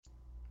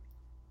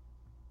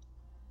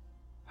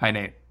Hi,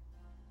 Nate.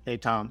 Hey,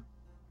 Tom.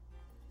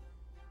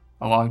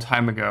 A long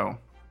time ago,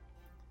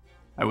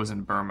 I was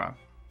in Burma.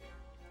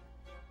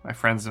 My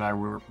friends and I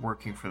were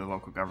working for the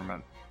local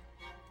government.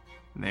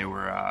 And we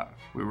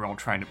were all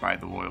trying to buy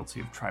the loyalty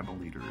of tribal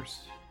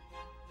leaders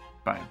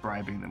by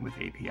bribing them with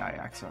API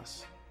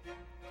access.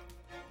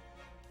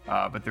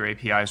 But their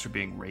APIs were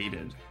being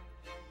raided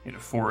in a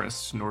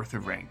forest north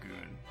of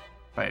Rangoon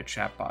by a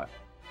chatbot.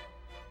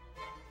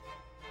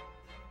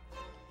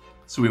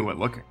 So we went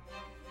looking.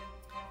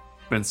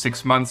 But in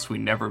 6 months, we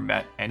never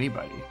met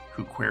anybody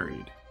who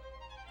queried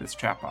this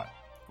chatbot.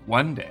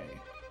 One day,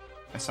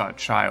 I saw a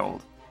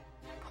child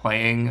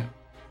playing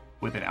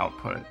with an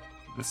output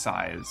the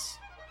size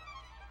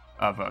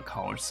of a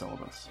college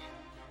syllabus.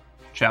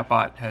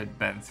 Chatbot had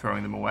been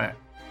throwing them away.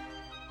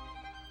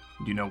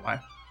 Do you know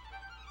why?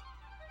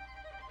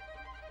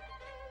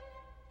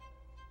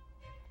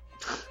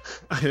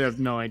 I have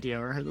no idea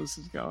where this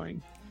is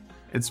going.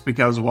 It's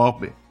because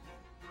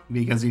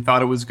he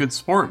thought it was good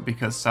sport,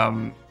 because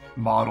some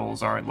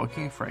models aren't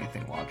looking for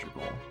anything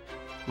logical,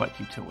 like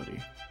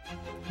utility.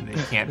 And they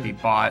can't be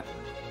bought,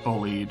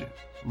 bullied,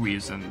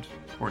 reasoned,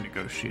 or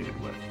negotiated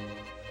with.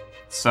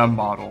 Some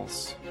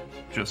models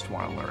just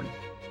want to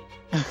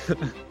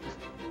learn.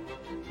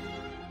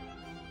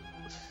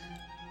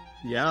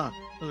 Yeah,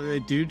 they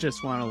do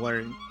just want to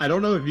learn. I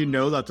don't know if you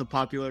know that's a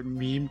popular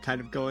meme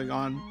kind of going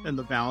on in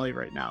the Valley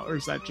right now, or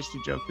is that just a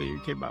joke that you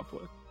came up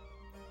with?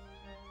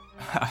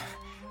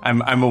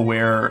 I'm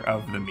aware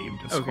of the meme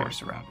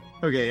discourse around it.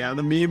 Okay, yeah,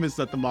 the meme is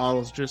that the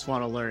models just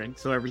want to learn,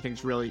 so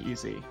everything's really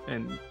easy.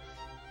 And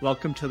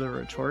welcome to the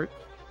retort.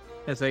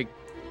 I think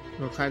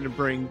we'll kind of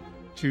bring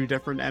two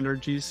different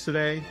energies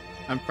today.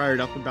 I'm fired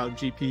up about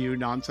GPU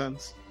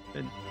nonsense,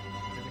 and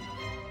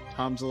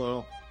Tom's a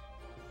little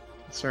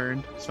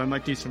concerned, so I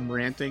might do some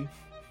ranting,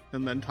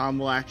 and then Tom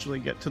will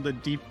actually get to the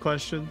deep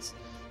questions.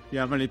 You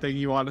have anything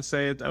you want to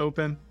say at the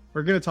open?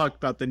 We're going to talk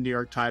about the New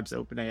York Times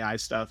OpenAI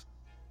stuff,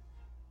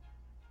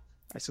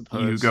 I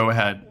suppose. You go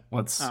ahead.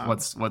 Let's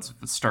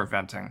start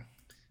venting.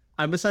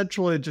 I'm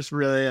essentially just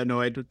really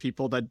annoyed with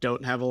people that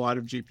don't have a lot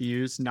of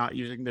GPUs not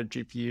using their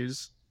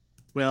GPUs.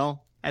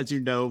 Well, as you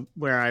know,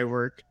 where I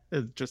work,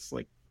 it's just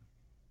like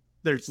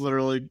there's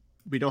literally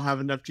we don't have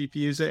enough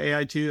GPUs at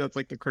AI2. That's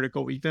like the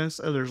critical weakness.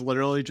 And there's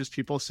literally just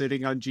people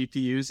sitting on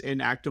GPUs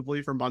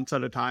inactively for months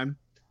at a time.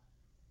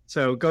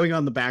 So going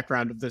on the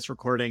background of this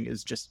recording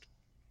is just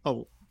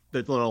the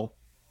little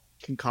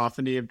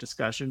cacophony of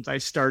discussions. I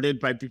started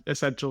by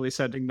essentially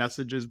sending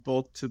messages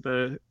both to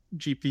the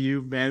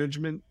GPU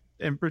management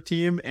infra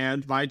team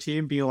and my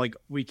team being like,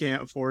 we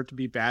can't afford to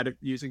be bad at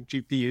using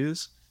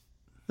GPUs.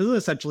 This is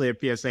essentially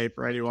a PSA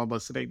for anyone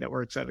listening that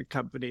works at a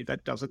company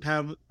that doesn't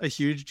have a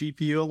huge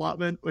GPU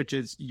allotment, which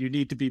is you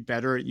need to be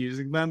better at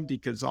using them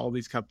because all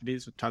these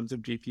companies with tons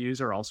of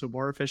GPUs are also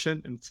more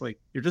efficient. And it's like,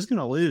 you're just going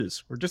to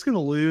lose. We're just going to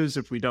lose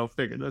if we don't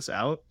figure this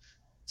out.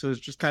 So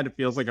it just kind of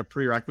feels like a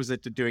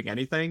prerequisite to doing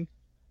anything.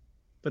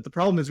 But the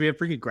problem is we have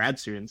freaking grad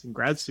students, and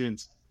grad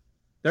students,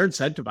 they're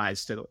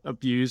incentivized to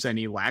abuse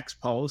any lax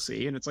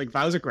policy. And it's like, if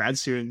I was a grad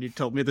student and you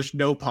told me there's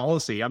no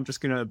policy, I'm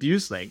just going to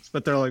abuse things.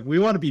 But they're like, we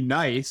want to be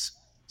nice.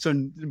 So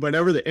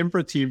whenever the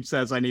infra team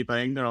says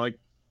anything, they're like,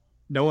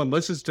 no one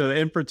listens to the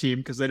infra team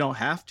because they don't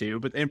have to,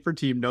 but the infra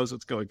team knows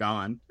what's going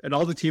on. And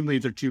all the team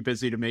leads are too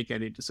busy to make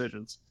any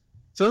decisions.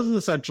 So this is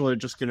essentially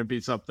just going to be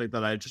something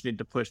that I just need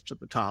to push to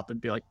the top and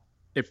be like,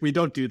 if we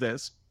don't do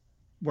this,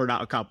 we're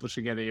not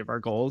accomplishing any of our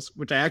goals,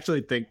 which I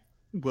actually think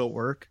will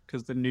work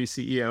because the new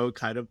CEO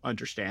kind of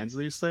understands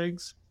these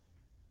things.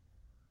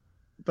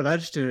 But I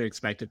just didn't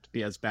expect it to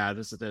be as bad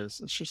as it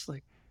is. It's just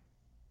like,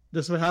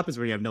 this is what happens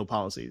when you have no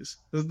policies.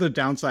 This is the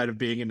downside of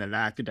being in an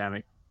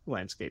academic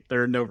landscape.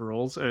 There are no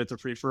rules, and it's a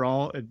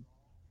free-for-all. And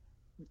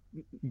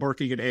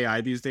working in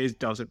AI these days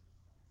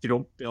you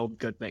don't build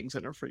good things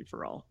in a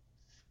free-for-all.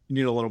 You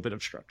need a little bit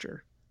of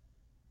structure.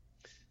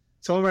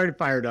 So I'm already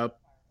fired up.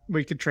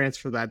 We could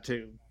transfer that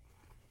to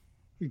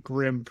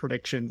grim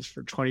predictions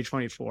for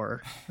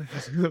 2024.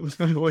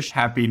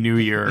 Happy New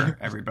Year,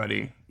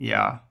 everybody.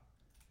 Yeah.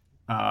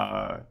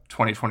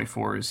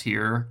 2024 is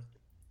here.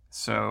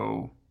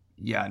 So,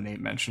 yeah, Nate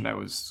mentioned I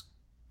was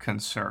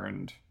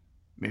concerned,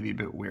 maybe a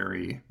bit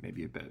wary,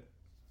 maybe a bit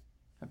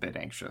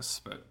anxious,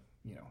 but,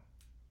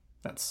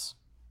 that's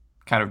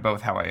kind of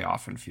both how I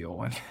often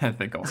feel, and I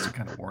think also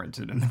kind of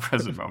warranted in the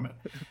present moment.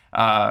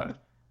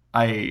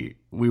 I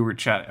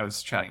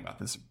was chatting about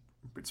this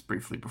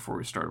briefly before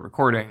we started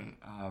recording.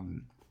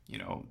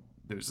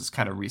 There's this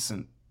kind of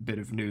recent bit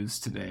of news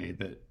today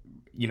that,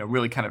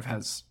 really kind of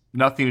has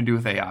nothing to do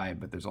with AI,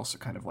 but there's also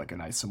kind of like an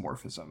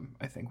isomorphism,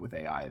 I think, with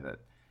AI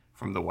that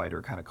from the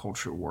wider kind of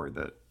culture war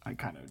that I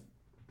kind of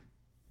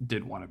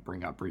did want to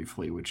bring up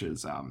briefly, which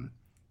is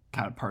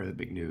kind of part of the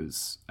big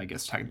news, I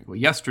guess, technically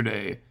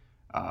yesterday,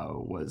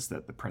 was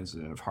that the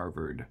president of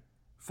Harvard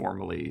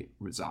formally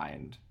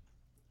resigned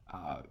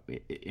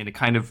in a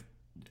kind of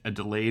a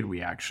delayed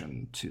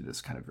reaction to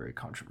this kind of very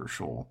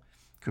controversial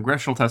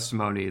congressional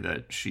testimony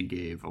that she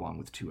gave along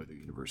with two other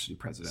university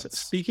presidents. So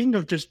speaking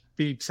of just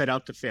being set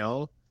out to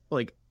fail,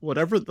 like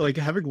whatever, like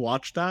having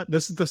watched that,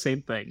 this is the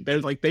same thing.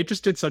 They're like they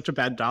just did such a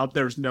bad job.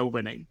 There's no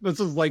winning. This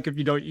is like if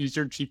you don't use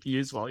your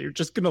GPUs well, you're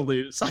just gonna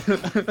lose.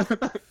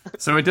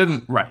 So it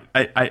didn't, right.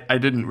 I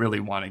didn't really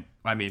want to,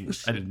 I mean,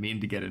 I didn't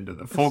mean to get into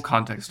the full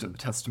context of the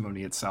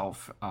testimony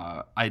itself.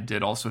 I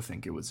did also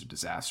think it was a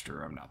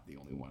disaster. I'm not the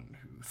only one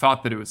who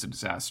thought that it was a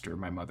disaster.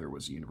 My mother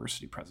was a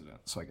university president,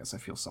 so I guess I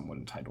feel somewhat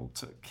entitled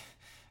to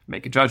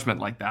make a judgment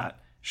like that.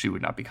 She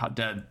would not be caught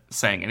dead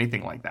saying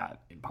anything like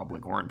that in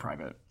public or in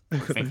private, or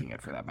thinking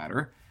it for that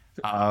matter.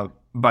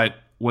 But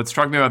what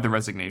struck me about the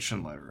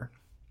resignation letter,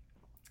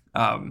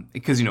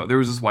 because there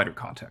was this wider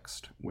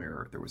context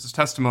where there was this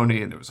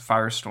testimony and there was a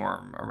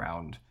firestorm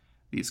around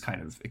these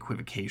kind of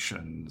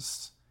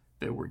equivocations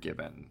that were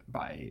given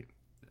by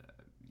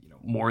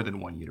more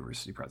than one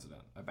university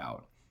president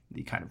about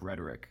the kind of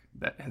rhetoric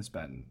that has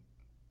been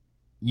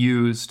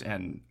used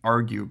and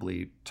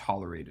arguably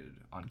tolerated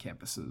on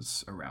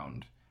campuses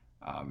around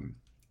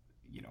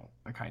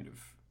a kind of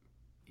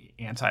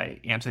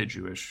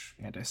anti-Jewish,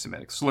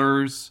 anti-Semitic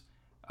slurs,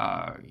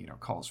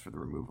 calls for the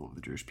removal of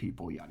the Jewish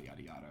people, yada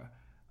yada yada.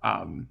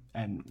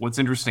 And what's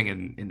interesting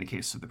in the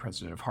case of the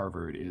president of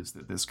Harvard is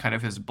that this kind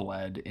of has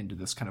bled into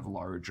this kind of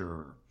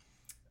larger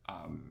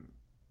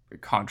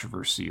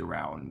controversy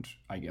around,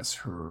 I guess,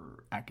 her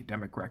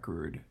academic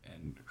record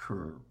and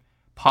her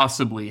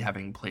possibly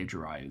having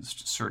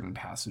plagiarized certain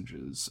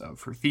passages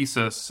of her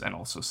thesis and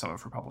also some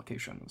of her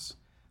publications.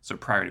 So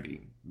prior to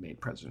being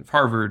made president of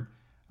Harvard,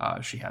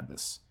 she had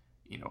this,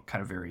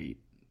 kind of very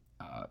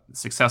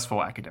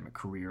successful academic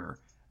career.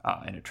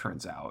 And it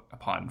turns out,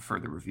 upon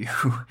further review,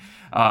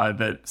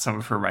 that some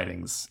of her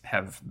writings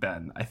have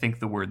been, I think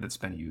the word that's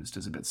been used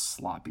is a bit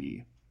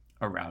sloppy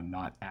around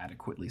not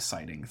adequately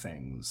citing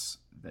things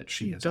that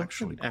she has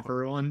actually Doesn't quoted.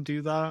 everyone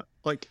do that?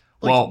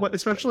 Well, What,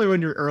 especially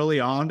when you're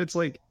early on, it's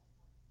like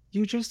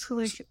you just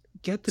like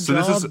get the so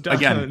this is job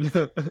again.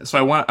 done. So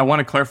I want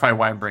to clarify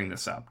why I'm bringing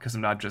this up, because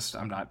I'm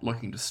not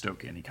looking to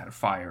stoke any kind of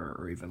fire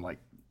or even like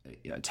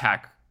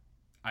attack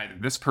either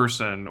this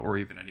person or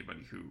even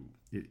anybody who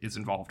is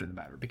involved in the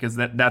matter, because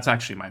that's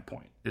actually my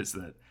point, is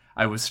that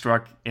I was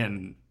struck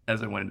in,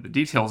 as I went into the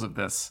details of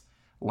this,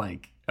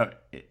 like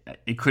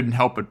it couldn't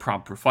help but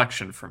prompt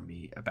reflection from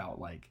me about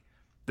like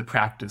the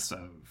practice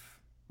of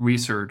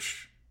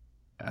research,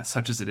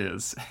 such as it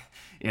is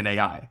in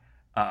AI,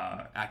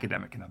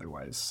 academic and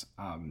otherwise.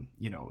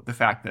 The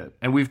fact that,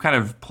 and we've kind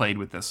of played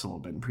with this a little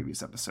bit in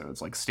previous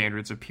episodes, like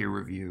standards of peer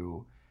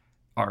review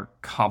are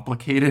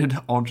complicated,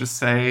 I'll just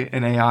say,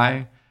 in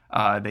AI.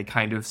 They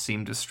kind of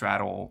seem to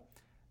straddle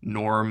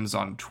norms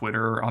on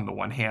Twitter on the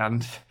one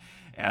hand,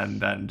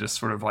 and then just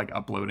sort of like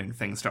uploading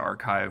things to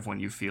archive when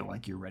you feel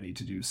like you're ready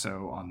to do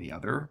so on the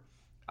other.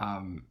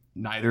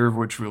 Neither of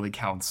which really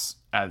counts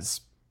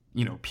as,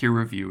 peer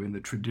review in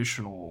the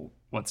traditional,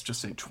 let's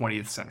just say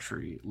 20th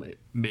century,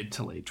 mid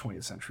to late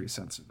 20th century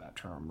sense of that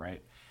term,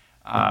 right?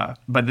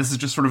 But this is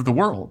just sort of the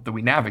world that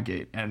we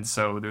navigate. And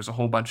so there's a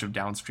whole bunch of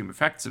downstream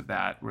effects of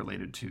that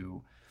related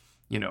to,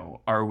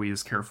 are we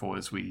as careful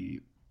as we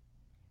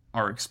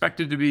are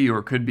expected to be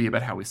or could be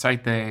about how we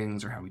cite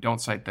things or how we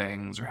don't cite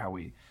things or how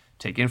we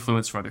take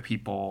influence from other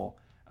people.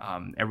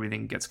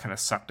 Everything gets kind of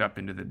sucked up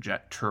into the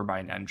jet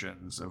turbine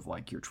engines of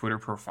like your Twitter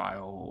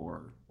profile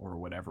or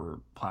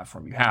whatever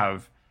platform you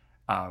have.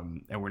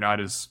 And we're not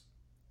as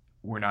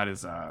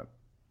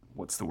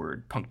what's the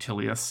word,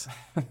 punctilious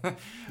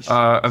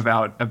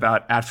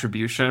about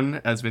attribution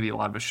as maybe a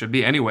lot of us should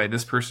be. Anyway,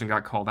 this person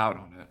got called out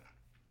on it,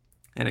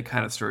 and it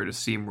kind of started to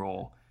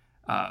steamroll.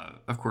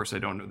 Of course, I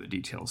don't know the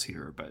details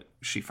here, but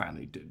she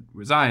finally did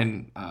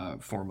resign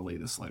formally.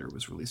 This letter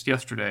was released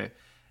yesterday,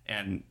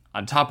 and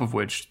on top of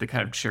which, the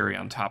kind of cherry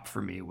on top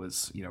for me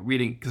was,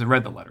 reading, because I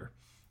read the letter,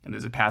 and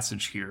there's a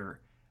passage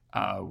here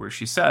where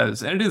she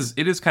says, and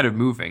it is kind of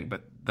moving,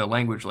 but the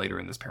language later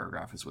in this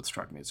paragraph is what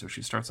struck me. So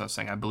she starts off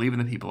saying, "I believe in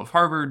the people of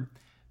Harvard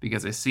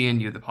because I see in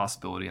you the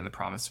possibility and the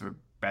promise of a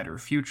better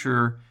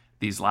future.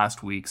 These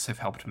last weeks have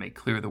helped make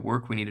clear the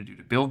work we need to do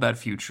to build that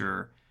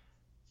future."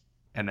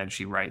 And then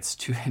she writes,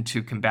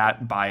 to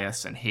combat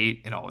bias and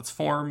hate in all its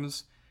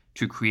forms,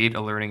 to create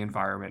a learning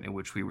environment in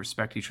which we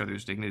respect each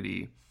other's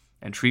dignity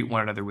and treat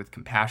one another with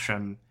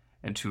compassion,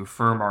 and to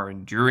affirm our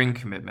enduring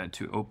commitment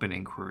to open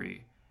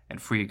inquiry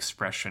and free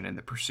expression in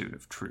the pursuit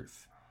of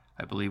truth.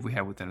 I believe we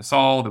have within us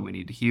all that we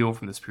need to heal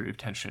from this period of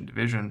tension and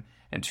division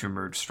and to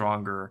emerge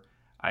stronger.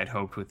 I had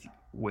hoped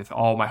with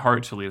all my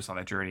heart to lead us on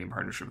that journey in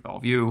partnership with all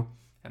of you.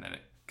 And then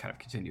it kind of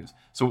continues.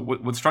 So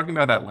what struck me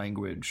about that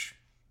language,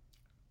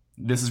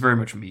 this is very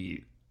much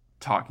me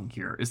talking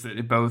here, is that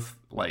it both,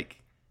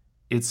 like,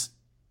 it's,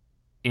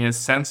 in a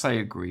sense, I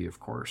agree, of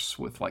course,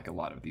 with like a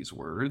lot of these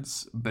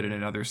words, but in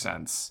another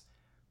sense,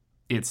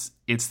 it's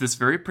this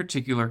very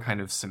particular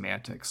kind of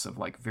semantics of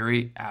like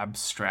very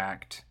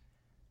abstract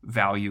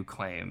value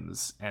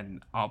claims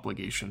and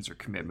obligations or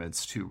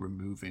commitments to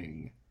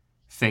removing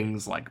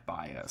things like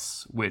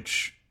bias,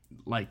 which,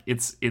 like,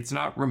 it's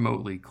not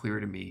remotely clear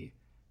to me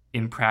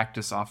in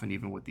practice often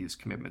even what these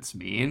commitments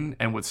mean.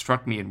 And what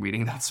struck me in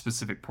reading that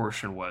specific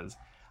portion was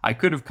I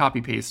could have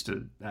copy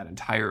pasted that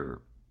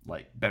entire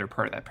like better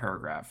part of that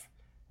paragraph,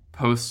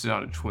 posted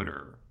on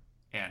Twitter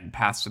and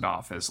passed it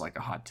off as like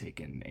a hot take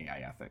in AI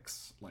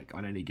ethics. Like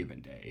on any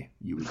given day,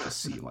 you would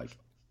just see like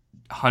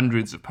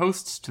hundreds of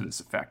posts to this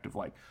effect of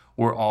like,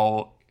 we're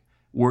all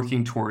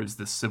working towards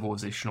this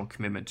civilizational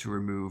commitment to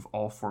remove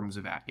all forms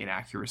of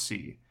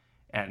inaccuracy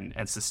and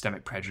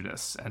systemic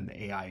prejudice, and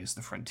AI is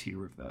the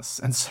frontier of this.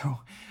 And so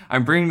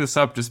I'm bringing this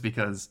up just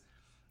because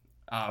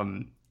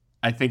um,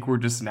 I think we're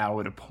just now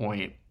at a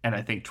point, and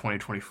I think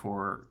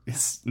 2024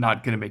 is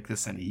not going to make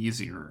this any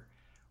easier,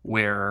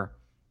 where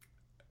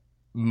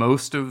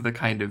most of the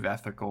kind of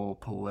ethical,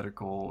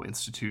 political,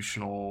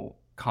 institutional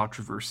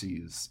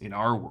controversies in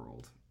our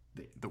world,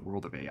 the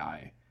world of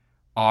AI,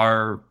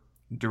 are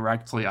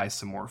directly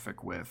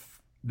isomorphic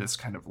with this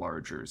kind of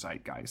larger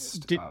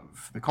zeitgeist Did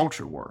of the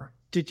culture war.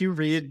 did you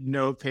read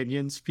No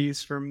Opinions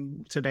piece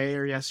from today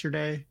or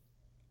yesterday? It's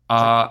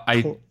like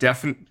I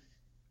definitely.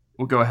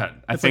 Well, go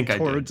ahead. I it's like think I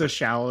did, towards a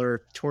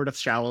but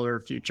shallower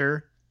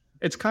future.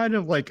 It's kind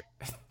of like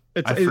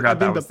I I forgot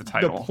that mean was the the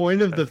title.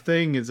 point of the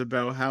thing is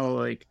about how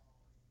like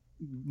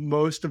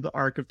most of the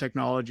arc of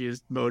technology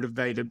is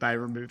motivated by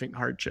removing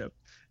hardship,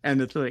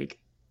 and it's like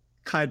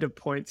kind of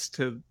points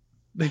to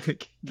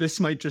like this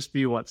might just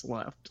be what's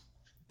left.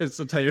 It's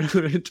the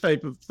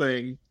type of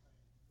thing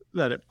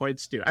that it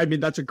points to. I mean,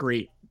 that's a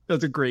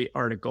great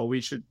article.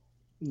 We should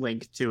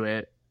link to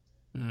it.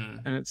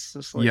 Mm. And it's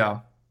just like, Yeah,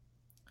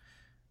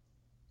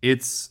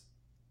 it's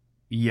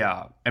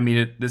yeah. I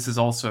mean, this is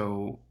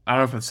also. I don't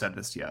know if I've said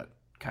this yet,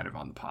 kind of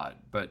on the pod,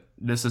 but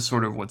this is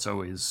sort of what's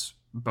always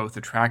both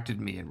attracted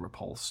me and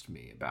repulsed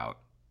me about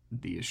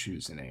the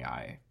issues in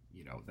AI.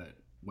 You know, that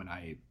when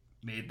I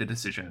made the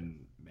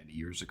decision many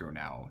years ago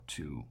now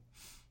to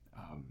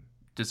um,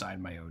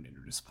 design my own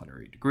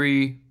interdisciplinary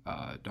degree,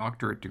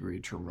 doctorate degree,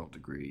 terminal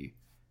degree,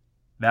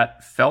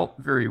 that felt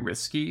very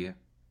risky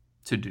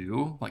to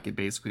do. Like it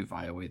basically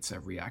violates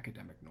every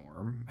academic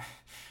norm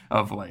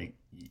of like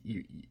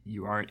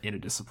you aren't in a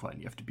discipline.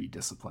 You have to be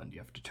disciplined. You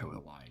have to toe the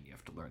line. You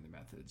have to learn the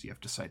methods. You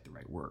have to cite the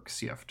right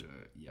works. You have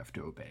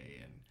to obey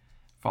and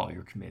follow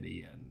your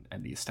committee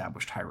and the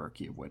established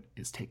hierarchy of what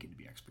is taken to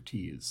be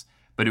expertise.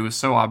 But it was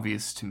so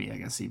obvious to me, I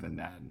guess, even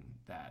then,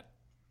 that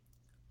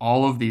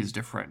all of these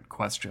different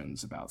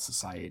questions about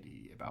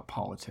society, about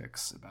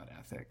politics, about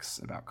ethics,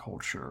 about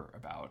culture,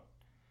 about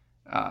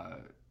uh,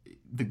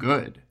 the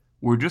good,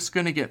 we're just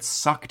going to get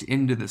sucked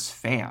into this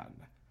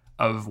fan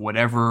of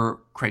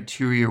whatever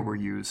criteria were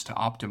used to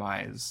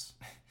optimize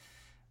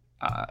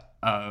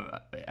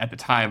at the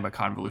time a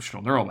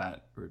convolutional neural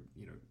net, or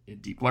in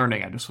deep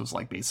learning. I just was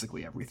like,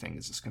 basically everything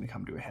is just going to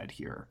come to a head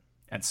here,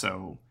 and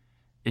so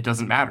it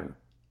doesn't matter.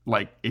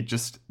 Like it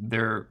just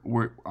there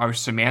were our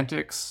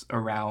semantics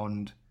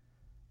around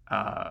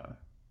uh,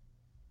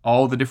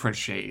 all the different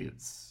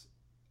shades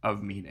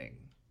of meaning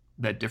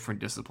that different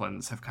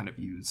disciplines have kind of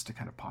used to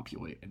kind of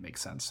populate and make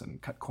sense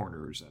and cut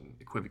corners and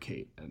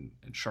equivocate and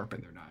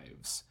sharpen their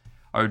knives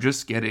are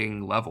just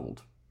getting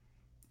leveled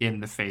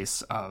in the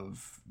face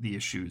of the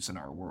issues in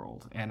our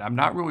world. And I'm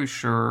not really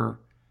sure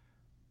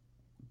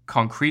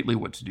concretely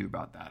what to do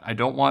about that. I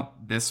don't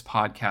want this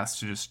podcast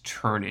to just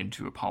turn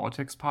into a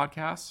politics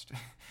podcast.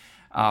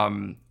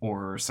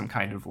 Or some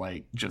kind of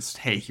like just,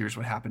 hey, here's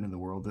what happened in the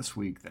world this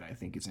week that I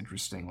think is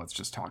interesting. Let's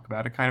just talk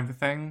about it kind of a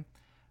thing.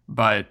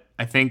 But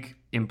I think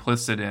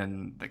implicit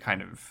in the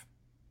kind of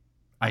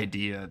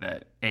idea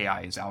that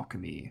AI is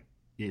alchemy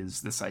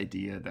is this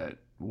idea that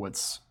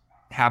what's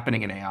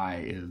happening in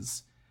AI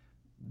is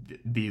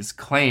these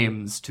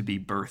claims to be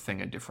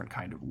birthing a different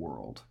kind of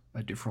world,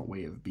 a different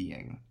way of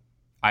being,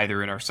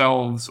 either in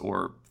ourselves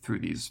or through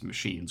these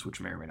machines,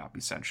 which may or may not be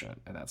sentient.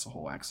 And that's a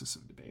whole axis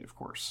of debate, of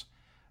course.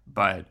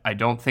 But I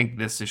don't think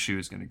this issue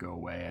is going to go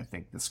away. I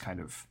think this kind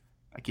of,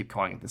 I keep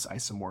calling it this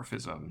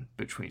isomorphism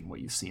between what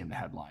you see in the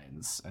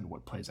headlines and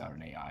what plays out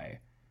in AI.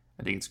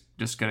 I think it's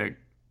just going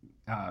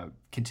to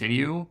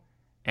continue.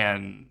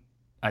 And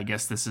I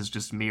guess this is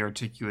just me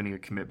articulating a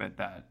commitment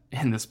that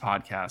in this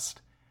podcast,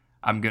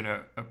 I'm going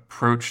to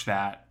approach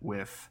that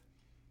with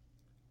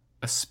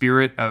a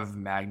spirit of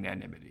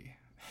magnanimity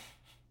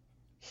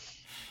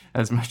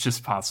as much as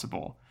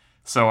possible.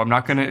 So I'm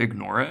not going to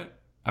ignore it.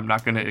 I'm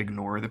not going to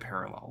ignore the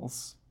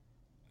parallels.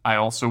 I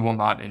also will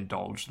not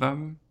indulge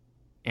them.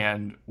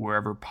 And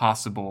wherever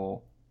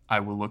possible, I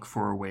will look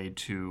for a way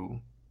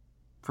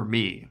for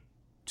me,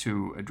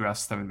 to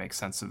address them and make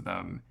sense of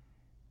them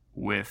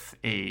with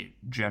a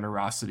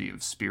generosity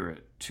of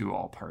spirit to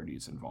all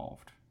parties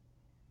involved.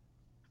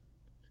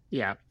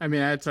 yeah, I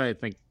mean, that's what I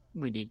think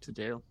we need to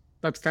do.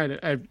 That's kind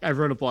of, I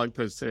wrote a blog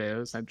post today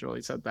that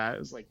essentially said that.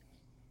 It's like,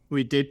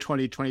 we did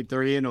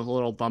 2023 and it was a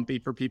little bumpy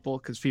for people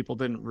because people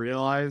didn't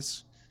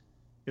realize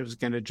it was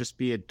going to just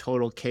be a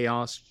total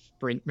chaos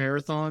sprint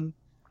marathon.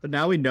 But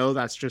now we know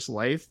that's just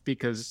life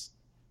because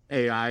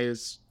AI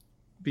is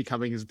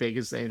becoming as big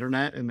as the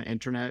internet, and the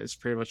internet is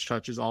pretty much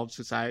touches all of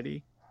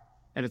society.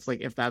 And it's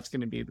like, if that's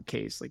going to be the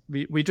case, like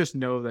we just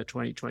know that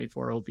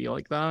 2024 will be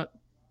like that.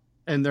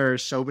 And there are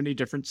so many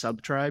different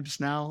sub tribes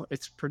now.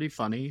 It's pretty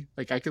funny.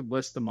 Like I could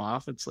list them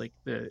off. It's like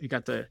you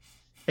got the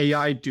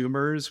AI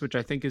doomers, which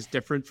I think is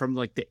different from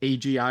like the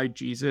AGI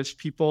Jesus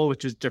people,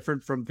 which is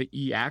different from the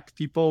EAC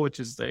people, which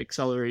is the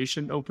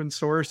acceleration open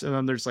source. And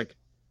then there's like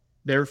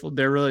they're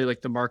really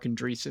like the Mark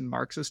Andreessen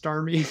Marxist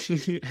army.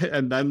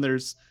 And then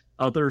there's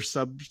other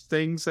sub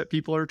things that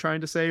people are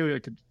trying to say,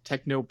 like a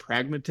techno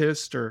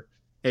pragmatist or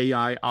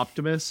AI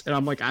optimist. And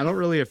I'm like, I don't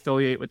really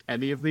affiliate with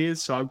any of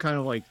these. So I'm kind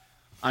of like,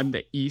 I'm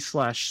the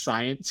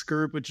E/science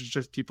group, which is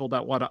just people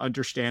that want to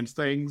understand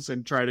things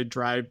and try to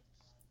drive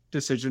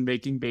decision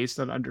making based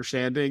on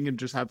understanding and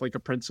just have like a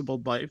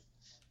principled life.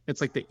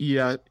 It's like the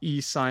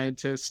E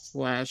scientist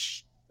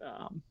slash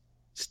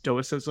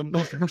stoicism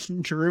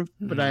group,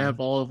 but I have Mm.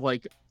 all of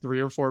like 3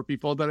 or 4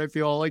 people that I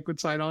feel like would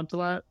sign on to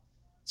that.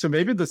 So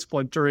maybe the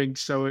splintering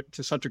so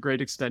to such a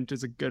great extent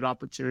is a good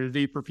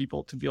opportunity for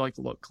people to be like,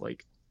 look,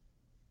 like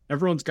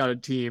everyone's got a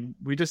team.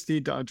 We just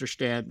need to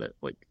understand that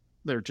like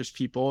they're just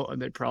people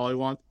and they probably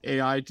want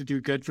AI to do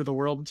good for the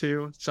world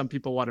too. Some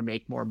people want to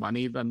make more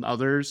money than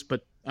others,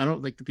 but I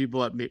don't think the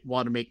people that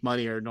want to make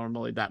money are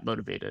normally that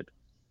motivated.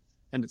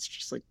 And it's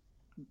just like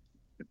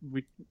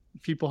we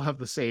people have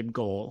the same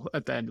goal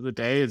at the end of the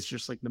day. It's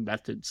just like the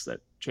methods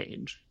that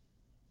change.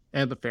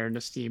 And the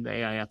fairness team, the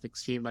AI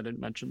ethics team, I didn't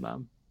mention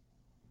them.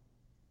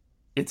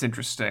 It's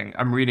interesting.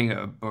 I'm reading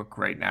a book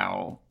right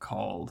now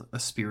called A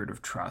Spirit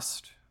of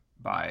Trust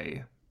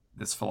by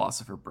this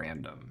philosopher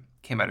Brandom.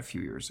 Came out a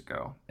few years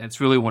ago. And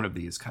it's really one of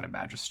these kind of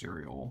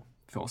magisterial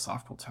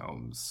philosophical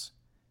tomes.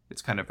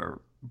 It's kind of a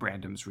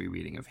Brandom's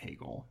rereading of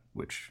Hegel,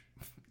 which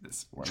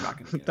we're not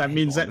going to get into That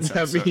means Hegel in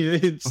that this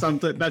episode. means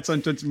something that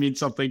sentence means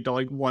something to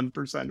like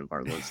 1% of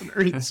our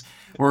listeners.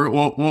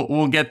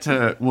 We'll get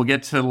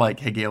to like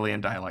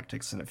Hegelian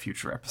dialectics in a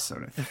future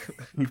episode, I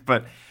think.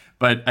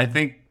 But I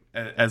think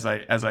as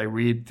I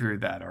read through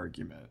that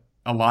argument,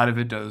 a lot of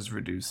it does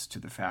reduce to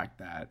the fact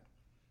that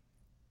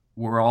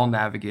we're all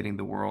navigating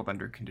the world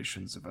under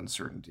conditions of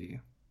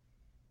uncertainty.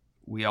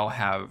 We all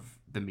have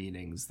the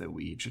meanings that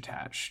we each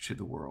attach to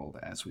the world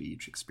as we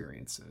each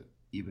experience it,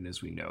 even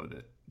as we know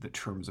that the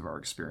terms of our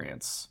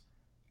experience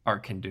are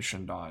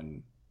conditioned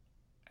on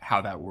how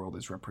that world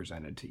is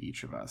represented to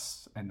each of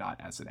us and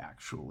not as it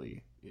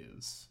actually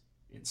is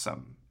in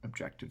some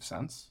objective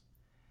sense.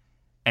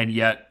 And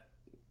yet,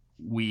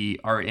 we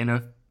are in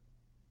a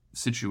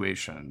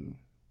situation,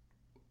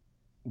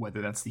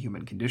 whether that's the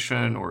human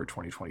condition or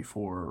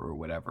 2024 or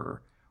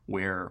whatever,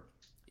 where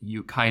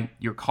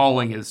your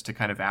calling is to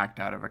kind of act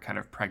out of a kind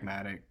of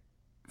pragmatic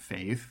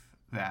faith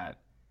that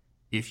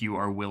if you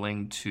are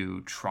willing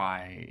to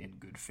try in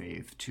good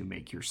faith to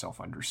make yourself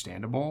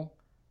understandable,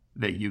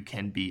 that you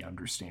can be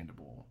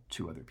understandable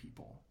to other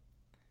people.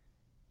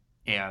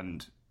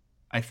 And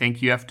I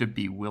think you have to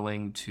be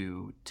willing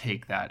to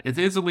take that. It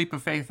is a leap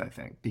of faith, I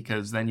think,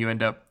 because then you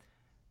end up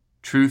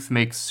truth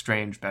makes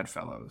strange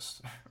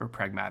bedfellows, or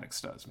pragmatics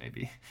does,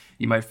 maybe.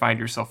 You might find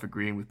yourself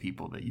agreeing with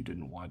people that you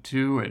didn't want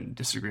to and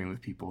disagreeing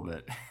with people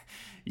that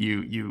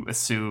you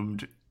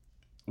assumed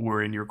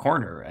were in your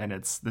corner. And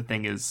it's the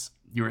thing is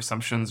your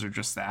assumptions are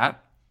just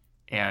that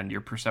and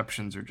your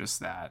perceptions are just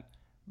that.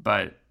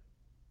 But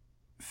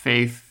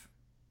faith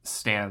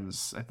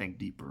stands, I think,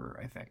 deeper,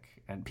 I think.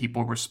 And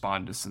people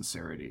respond to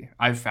sincerity.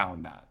 I've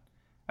found that.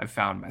 I've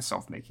found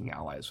myself making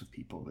allies with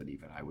people that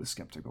even I was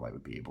skeptical I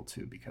would be able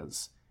to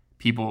because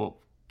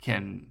people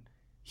can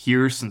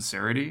hear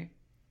sincerity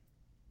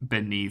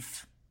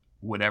beneath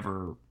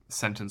whatever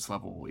sentence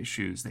level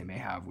issues they may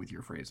have with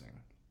your phrasing.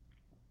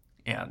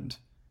 And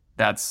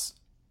that's,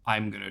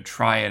 I'm going to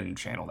try and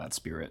channel that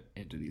spirit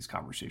into these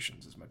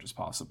conversations as much as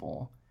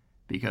possible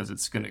because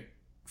it's going to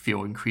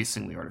feel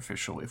increasingly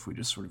artificial if we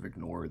just sort of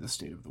ignore the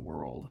state of the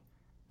world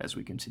as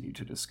we continue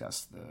to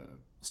discuss the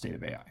state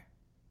of AI.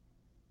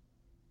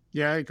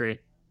 Yeah, I agree.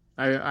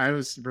 I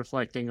was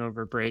reflecting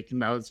over break,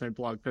 and that was my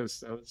blog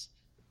post that was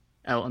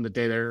out on the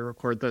day that I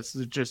record this.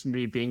 Is just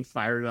me being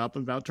fired up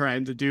about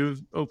trying to do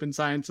open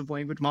science of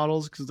language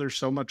models because there's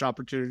so much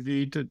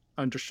opportunity to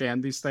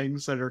understand these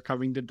things that are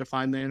coming to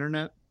define the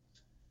internet.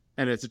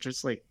 And it's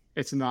just like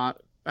it's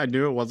not. I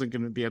knew it wasn't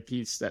going to be a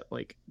piece that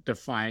like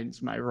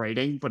defines my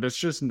writing, but it's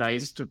just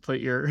nice to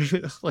put your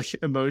like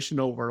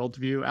emotional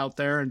worldview out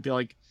there and be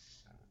like,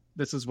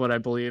 this is what I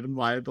believe and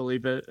why I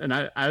believe it. And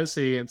I would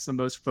say it's the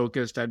most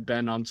focused I've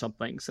been on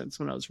something since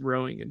when I was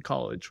rowing in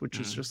college, which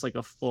is Mm. just like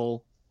a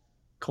full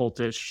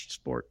cultish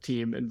sport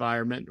team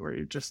environment where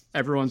you just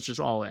everyone's just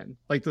all in.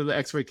 Like the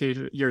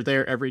expectation you're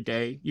there every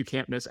day, you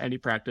can't miss any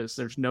practice.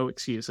 There's no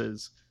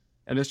excuses,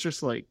 and it's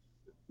just like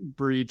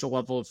breeds a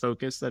level of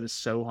focus that is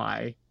so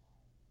high.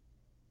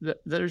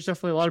 There's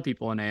definitely a lot of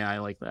people in AI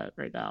like that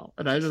right now,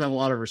 and I just have a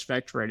lot of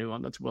respect for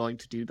anyone that's willing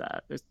to do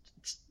that.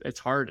 It's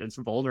hard, it's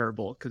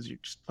vulnerable because you're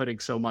just putting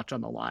so much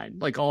on the line.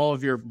 Like all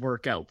of your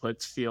work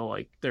outputs feel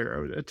like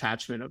they're an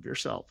attachment of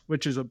yourself,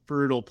 which is a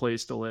brutal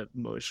place to live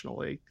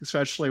emotionally,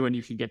 especially when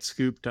you can get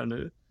scooped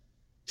on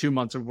 2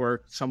 months of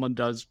work. Someone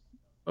does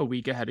a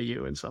week ahead of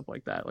you and stuff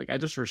like that. Like I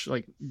just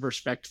like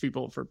respect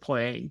people for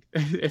playing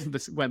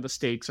when the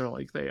stakes are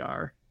like they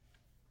are.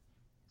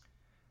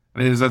 I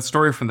mean, there's that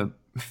story from the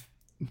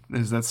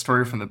there's that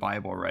story from the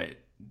Bible, right?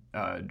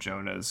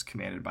 Jonah is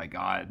commanded by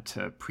God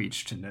to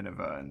preach to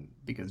Nineveh, and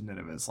because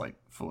Nineveh is like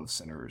full of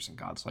sinners, and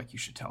God's like, you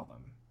should tell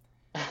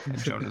them. And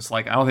Jonah's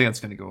like, I don't think that's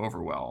going to go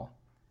over well.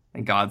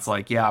 And God's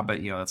like, yeah,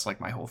 but that's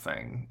like my whole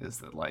thing is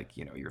that like,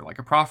 you're like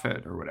a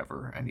prophet or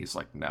whatever. And he's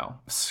like, no,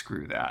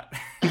 screw that.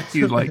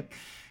 He like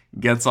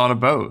gets on a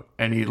boat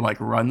and he like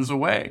runs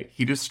away.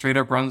 He just straight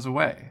up runs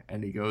away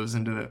and he goes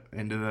into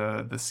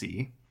the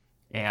sea.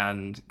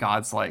 And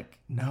God's like,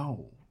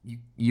 no,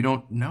 you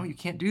don't, no, you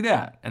can't do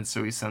that. And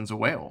so he sends a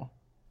whale,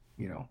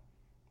 you know,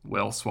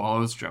 whale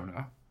swallows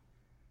Jonah.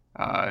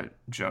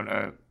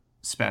 Jonah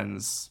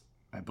spends,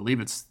 I believe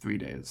it's 3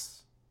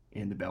 days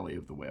in the belly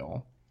of the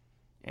whale.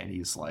 And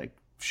he's like,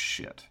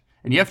 shit.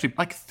 And you have to,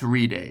 like,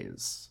 3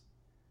 days,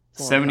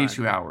 Long time.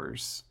 72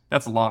 hours.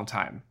 That's a long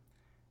time.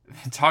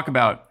 Talk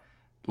about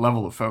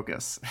level of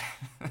focus.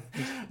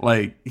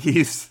 Like,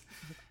 he's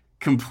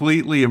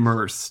completely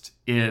immersed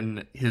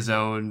in his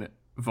own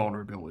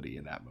vulnerability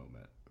in that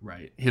moment,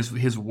 right?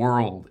 His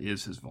world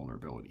is his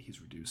vulnerability.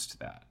 He's reduced to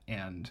that.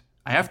 And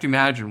I have to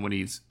imagine when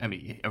I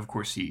mean, of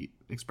course he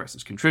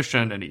expresses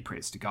contrition and he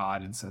prays to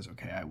God and says,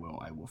 okay, I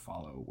will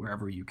follow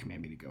wherever you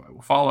command me to go. I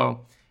will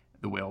follow.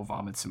 The whale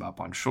vomits him up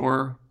on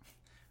shore.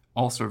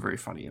 Also a very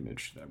funny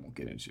image that I won't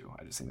get into.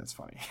 I just think that's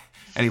funny.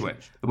 Anyway,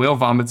 the whale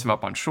vomits him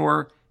up on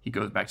shore. He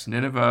goes back to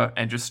Nineveh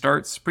and just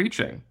starts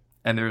preaching.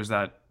 And there's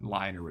that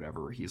line or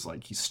whatever where he's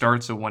like, he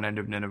starts at one end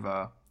of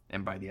Nineveh,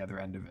 and by the other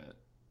end of it,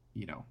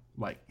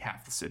 like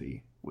half the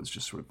city was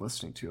just sort of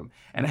listening to him.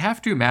 And I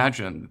have to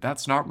imagine that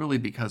that's not really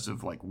because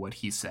of like what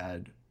he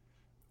said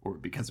or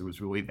because it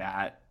was really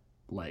that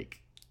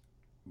like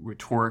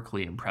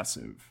rhetorically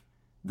impressive.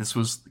 This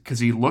was because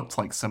he looked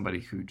like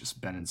somebody who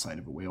just been inside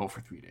of a whale for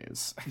 3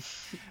 days.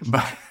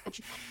 but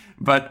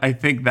but I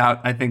think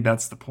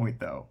that's the point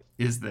though,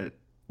 is that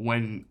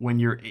when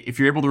if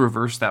you're able to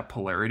reverse that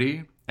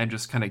polarity and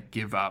just kind of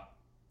give up,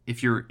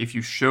 if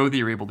you show that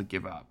you're able to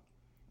give up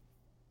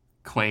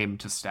claim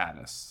to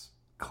status,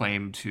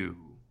 claim to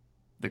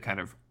the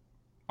kind of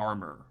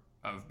armor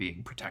of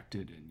being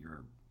protected in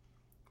your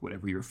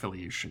whatever your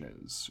affiliation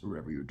is, or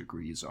whatever your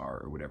degrees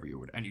are, or whatever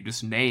and you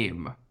just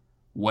name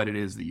what it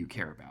is that you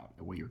care about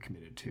and what you're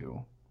committed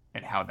to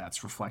and how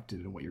that's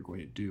reflected in what you're going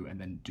to do and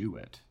then do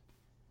it.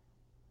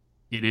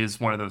 It is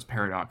one of those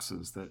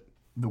paradoxes that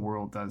the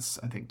world does,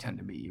 I think, tend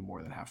to meet you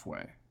more than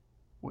halfway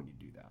when you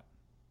do that.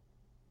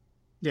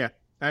 Yeah,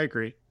 I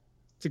agree.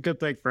 It's a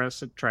good thing for us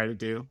to try to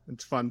do.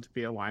 It's fun to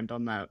be aligned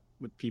on that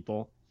with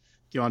people.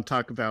 Do you want to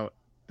talk about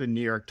the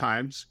New York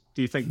Times?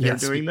 Do you think they're Yes.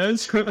 doing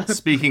this?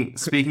 Speaking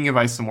of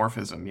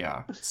isomorphism,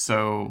 yeah.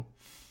 So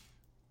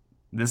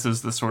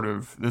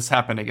this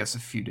happened, I guess, a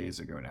few days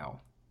ago now.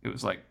 It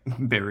was like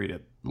buried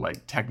at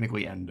like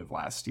technically end of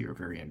last year,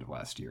 very end of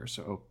last year.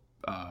 So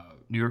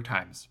New York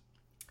Times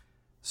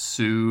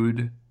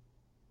sued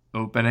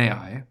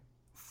OpenAI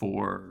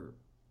for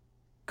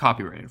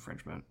copyright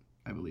infringement,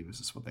 I believe is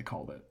just what they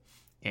called it.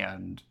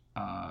 And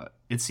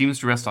it seems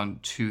to rest on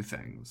two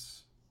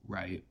things,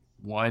 right?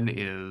 One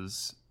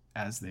is,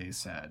 as they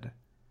said,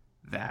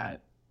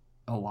 that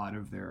a lot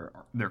of their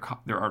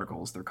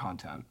articles, their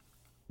content,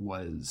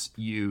 was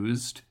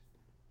used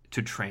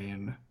to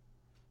train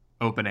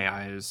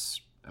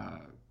OpenAI's,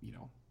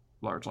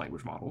 large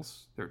language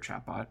models, their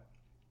chatbot,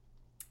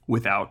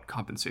 without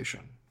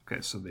compensation.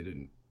 Okay, so they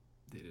didn't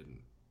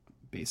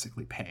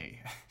basically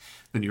pay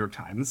the New York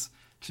Times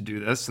to do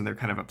this, and they're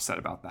kind of upset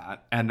about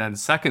that. And then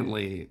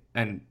secondly,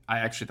 and I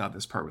actually thought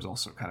this part was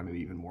also kind of maybe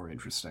even more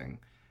interesting,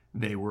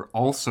 they were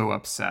also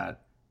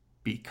upset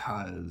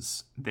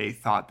because they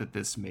thought that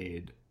this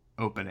made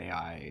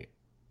OpenAI,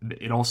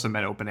 it also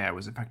meant OpenAI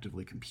was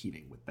effectively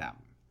competing with them.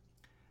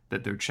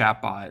 That their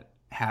chatbot,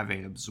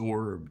 having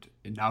absorbed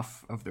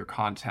enough of their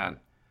content,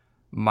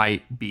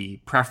 might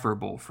be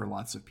preferable for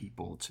lots of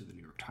people to the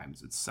New York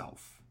Times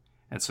itself.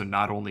 And so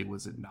not only did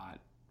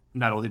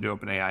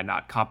OpenAI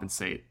not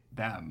compensate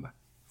them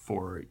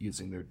for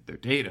using their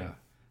data,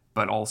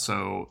 but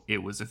also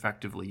it was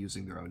effectively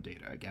using their own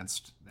data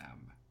against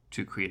them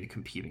to create a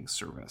competing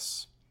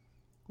service,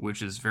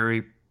 which is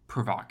very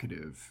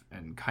provocative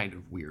and kind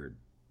of weird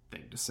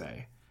thing to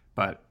say,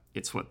 but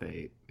it's what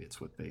they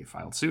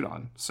filed suit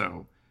on.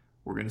 So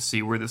we're going to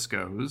see where this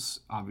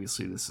goes.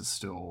 Obviously, this is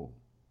still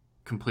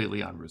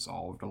completely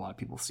unresolved. A lot of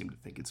people seem to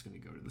think it's going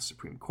to go to the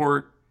Supreme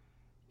Court.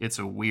 It's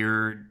a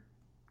weird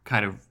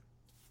kind of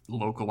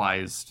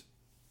localized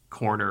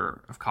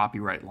corner of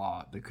copyright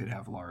law that could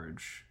have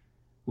large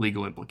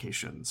legal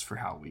implications for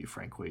how we,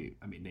 frankly,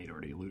 I mean, Nate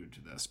already alluded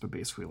to this, but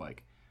basically,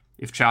 like,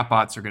 if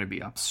chatbots are going to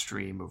be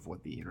upstream of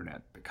what the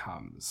internet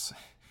becomes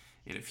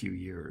in a few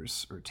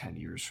years or 10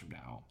 years from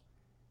now,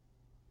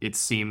 it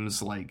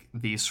seems like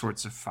these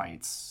sorts of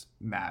fights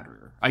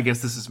matter. I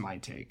guess this is my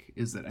take,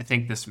 is that I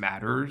think this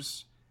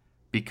matters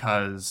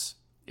because,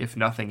 if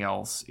nothing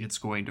else, it's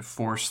going to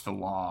force the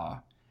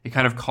law. It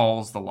kind of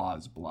calls the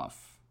law's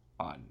bluff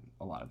on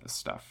a lot of this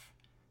stuff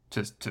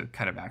to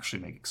kind of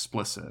actually make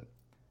explicit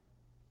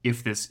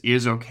if this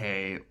is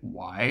okay,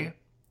 why?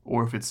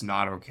 Or if it's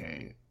not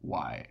okay,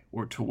 why?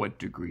 Or to what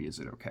degree is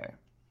it okay?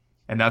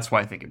 And that's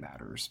why I think it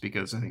matters,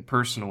 because I think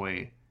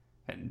personally,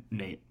 and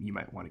Nate, you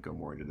might want to go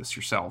more into this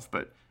yourself,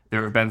 but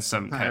there have been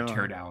some I kind of have,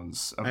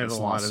 teardowns I of have a this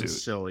lot of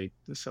lawsuit.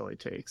 silly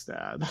takes,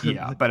 Dad.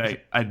 Yeah,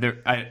 but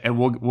and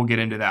we'll get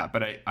into that.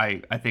 But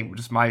I think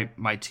just my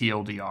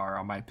TLDR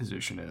on my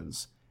position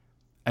is,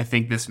 I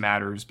think this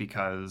matters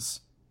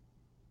because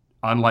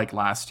unlike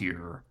last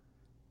year,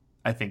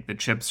 I think the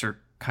chips are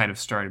kind of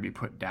starting to be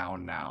put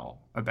down now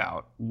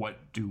about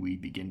what do we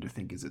begin to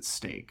think is at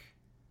stake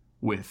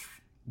with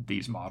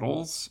these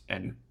models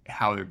and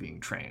how they're being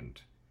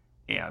trained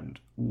and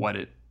what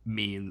it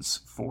means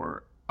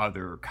for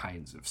other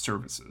kinds of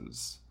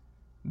services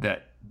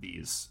that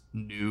these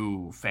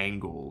new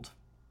fangled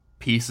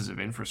pieces of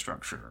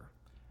infrastructure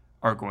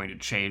are going to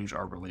change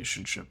our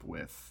relationship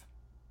with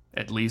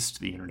at least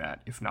the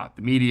internet, if not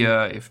the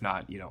media, if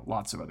not,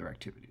 lots of other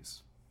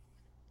activities.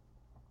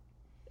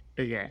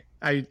 Yeah,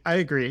 I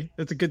agree.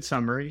 It's a good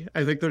summary.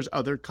 I think there's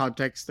other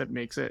context that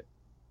makes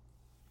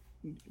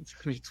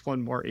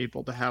one more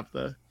able to have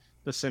the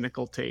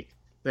cynical take,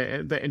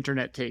 the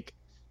internet take,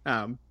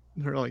 um,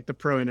 or like the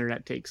pro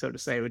internet take, so to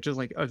say, which is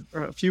like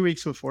a few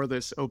weeks before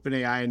this,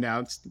 OpenAI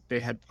announced that they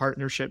had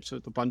partnerships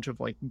with a bunch of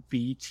like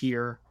B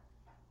tier,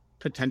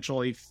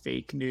 potentially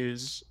fake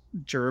news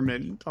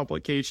German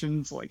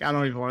publications. Like I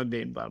don't even want to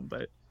name them,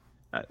 but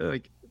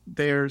like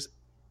there's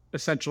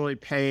essentially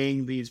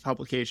paying these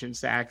publications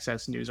to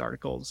access news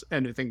articles.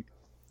 And I think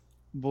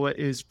what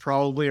is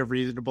probably a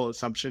reasonable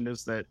assumption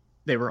is that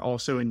they were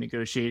also in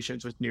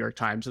negotiations with New York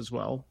Times as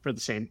well for the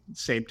same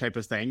type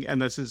of thing.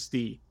 And this is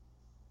the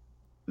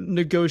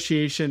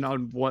negotiation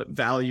on what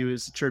value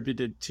is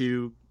attributed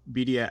to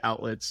media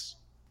outlets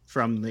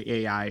from the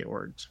AI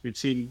orgs. We've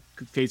seen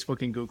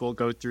Facebook and Google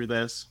go through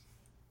this.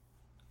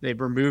 They've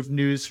removed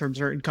news from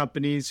certain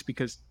companies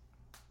because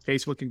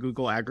Facebook and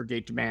Google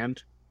aggregate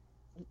demand.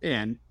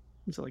 And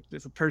so like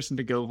there's a person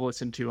to go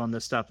listen to on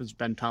this stuff is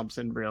Ben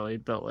Thompson, really,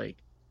 but like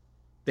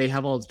they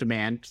have all this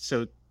demand,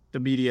 so the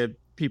media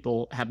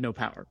people have no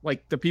power.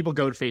 Like the people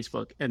go to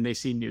Facebook and they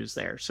see news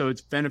there, so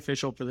it's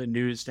beneficial for the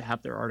news to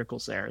have their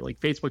articles there. Like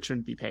Facebook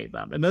shouldn't be paying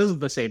them, and this is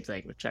the same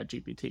thing with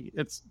ChatGPT.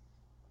 It's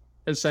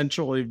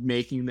essentially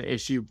making the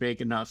issue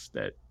big enough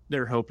that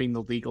they're hoping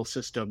the legal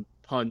system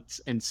punts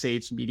and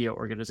saves media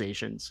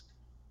organizations.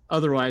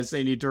 Otherwise,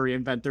 they need to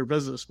reinvent their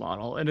business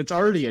model, and it's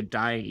already a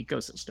dying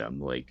ecosystem.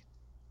 Like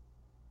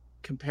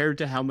compared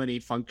to how many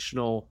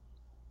functional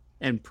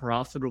and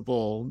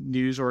profitable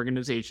news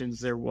organizations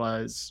there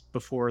was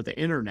before the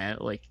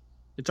internet, like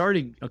it's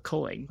already a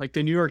culling. Like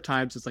the New York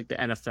Times is like the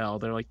NFL.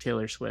 They're like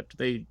Taylor Swift.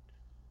 They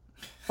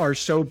are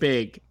so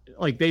big.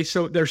 Like they're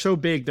so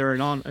big. They're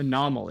an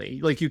anomaly.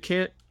 Like you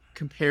can't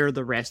compare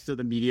the rest of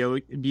the media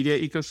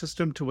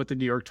ecosystem to what the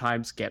New York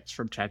Times gets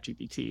from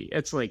ChatGPT.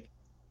 It's like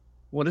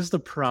what is the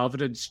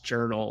Providence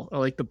Journal or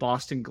like the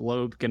Boston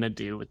Globe gonna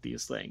do with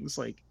these things?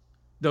 Like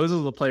those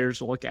are the players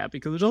to look at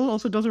because it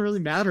also doesn't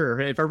really matter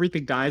if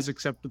everything dies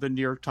except for the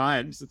New York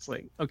Times. It's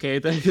like okay,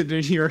 the New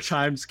York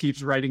Times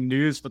keeps writing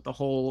news, but the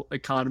whole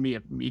economy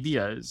of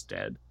media is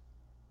dead.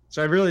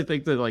 So I really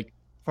think that like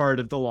part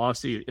of the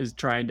lawsuit is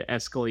trying to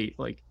escalate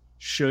like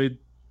should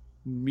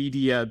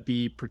media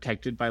be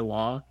protected by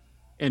law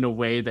in a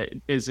way that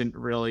isn't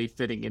really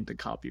fitting into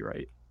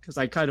copyright because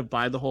I kind of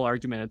buy the whole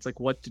argument. It's like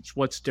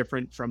what's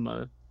different from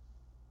a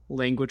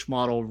language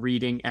model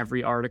reading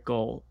every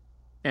article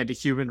and a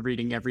human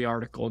reading every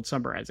article and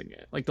summarizing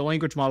it. Like the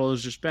language model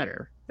is just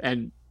better.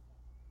 And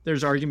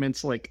there's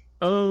arguments like,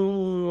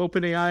 oh,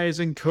 OpenAI is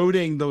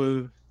encoding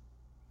the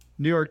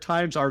New York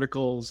Times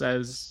articles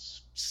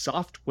as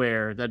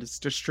software that it's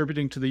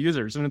distributing to the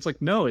users. And it's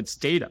like, no, it's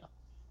data.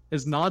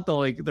 It's not the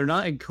like they're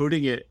not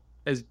encoding it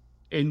as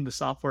in the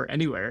software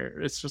anywhere.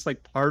 It's just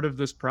like part of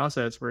this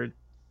process where it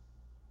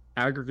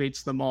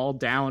aggregates them all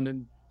down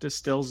and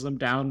distills them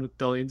down with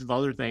billions of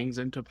other things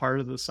into part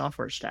of the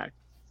software stack.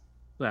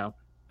 So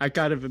I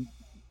kind of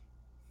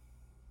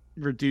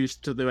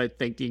reduced to the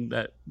thinking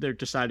that they're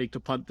deciding to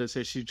punt this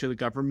issue to the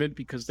government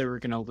because they were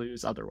going to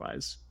lose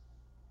otherwise.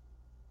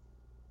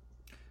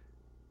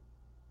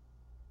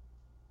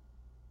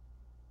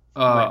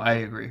 I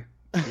Random. agree.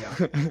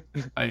 Yeah,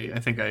 I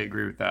think I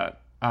agree with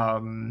that. I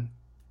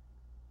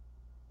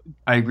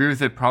agree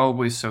with it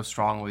probably so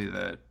strongly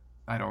that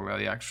I don't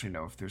really actually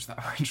know if there's that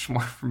much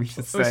more for me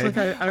to It's say like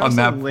I on also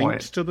that point.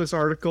 linked to this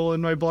article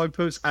in my blog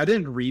post. I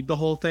didn't read the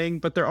whole thing,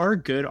 but there are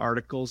good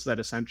articles that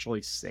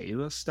essentially say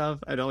this stuff.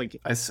 I don't like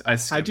I had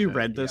skimmed you it.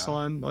 read this Yeah,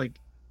 one? Like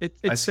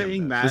I it's skimmed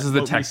saying it. This is that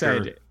the what we Tector.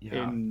 said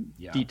Yeah, in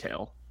yeah.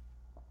 detail.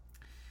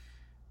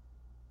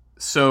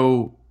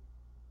 So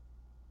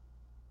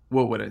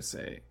what would I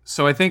say?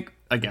 So I think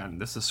again,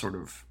 this is sort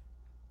of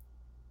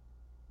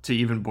to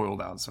even boil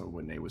down some of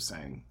what Nate was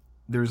saying.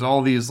 There's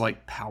all these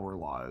like power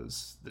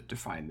laws that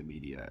define the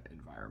media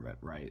environment,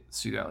 right?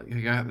 So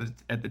you got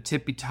at the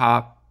tippy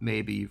top,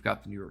 maybe you've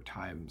got the New York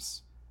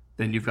Times,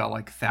 then you've got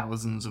like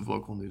thousands of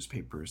local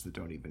newspapers that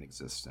don't even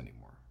exist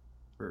anymore,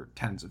 or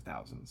tens of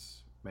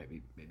thousands,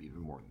 maybe even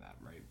more than that,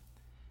 right?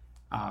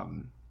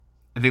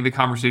 I think the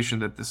conversation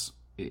that this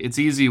it's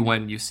easy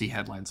when you see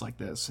headlines like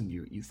this and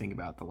you think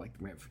about the like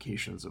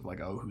ramifications of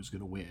like, oh, who's going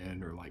to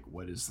win, or like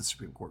what is the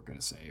Supreme Court going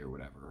to say, or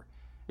whatever.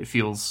 It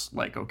feels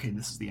like, okay,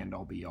 this is the end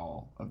all be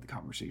all of the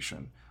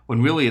conversation,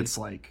 when really it's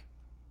like,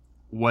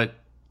 what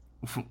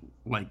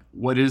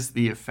what is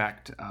the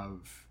effect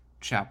of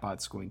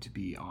chatbots going to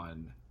be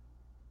on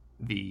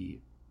the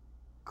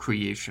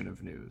creation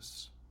of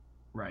news,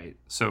 right?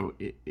 So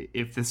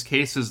if this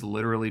case is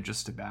literally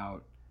just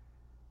about,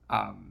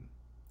 um,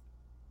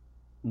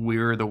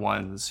 we're the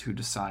ones who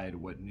decide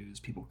what news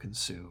people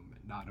consume,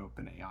 not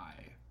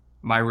OpenAI,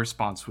 my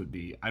response would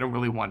be, I don't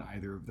really want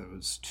either of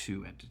those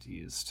two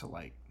entities to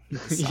like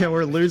Yeah,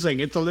 we're decide. losing.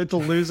 It's a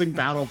losing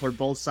battle for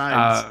both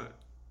sides. uh,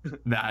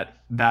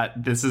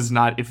 that this is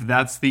not, if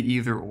that's the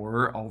either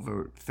or, I'll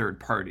vote third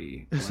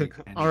party like any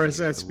day of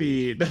RSS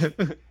the week,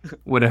 feed.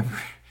 whatever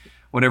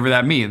whatever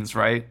that means,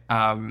 right?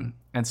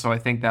 And so I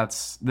think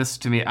that's this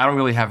to me. I don't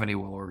really have any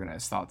well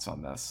organized thoughts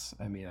on this.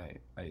 I mean,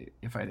 I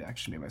if I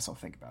actually made myself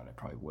think about it, I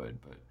probably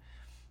would. But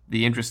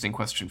the interesting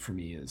question for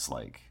me is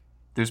like,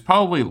 there's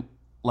probably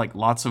like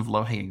lots of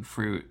low hanging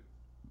fruit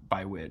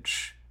by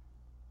which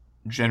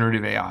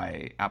generative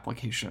AI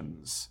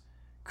applications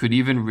could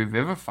even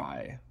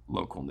revivify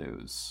local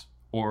news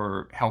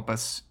or help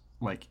us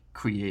like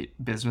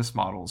create business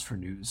models for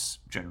news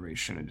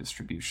generation and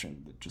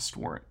distribution that just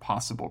weren't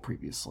possible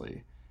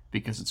previously,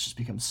 because it's just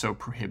become so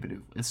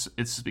prohibitive. It's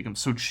just become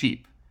so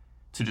cheap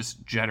to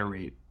just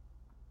generate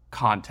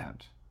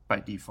content by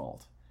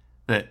default,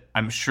 that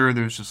I'm sure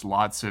there's just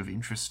lots of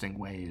interesting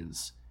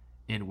ways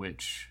in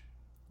which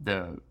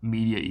the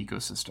media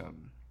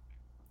ecosystem,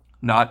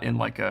 not in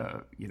like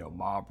a,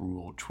 mob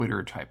rule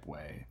Twitter type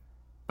way,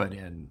 but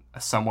in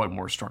a somewhat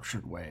more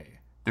structured way,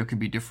 there could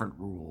be different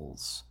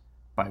rules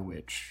by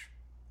which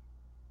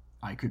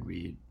I could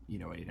read,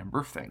 a number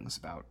of things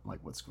about like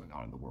what's going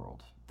on in the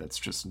world that's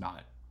just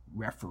not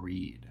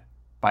refereed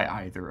by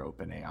either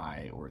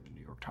OpenAI or the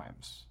New York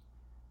Times.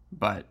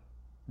 But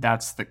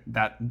that's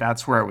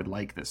where I would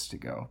like this to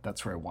go.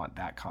 That's where I want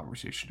that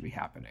conversation to be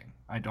happening.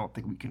 I don't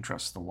think we can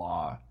trust the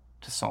law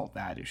to solve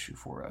that issue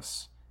for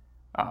us.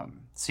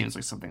 Seems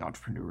like something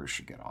entrepreneurs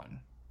should get on.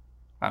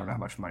 I don't know how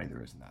much money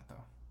there is in that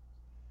though.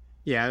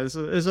 Yeah, this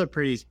is a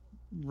pretty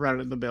run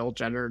of the mill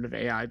generative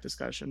AI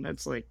discussion.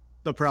 It's like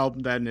the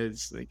problem then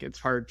is like it's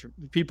hard to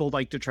people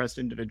like to trust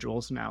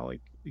individuals now.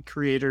 Like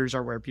creators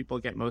are where people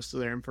get most of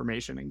their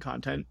information and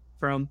content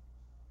from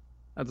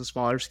at the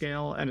smaller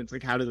scale. And it's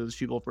like, how do those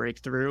people break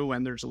through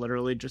when there's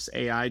literally just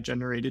AI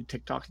generated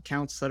TikTok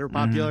accounts that are Mm-hmm.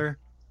 popular?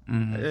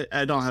 Mm-hmm.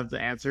 I don't have the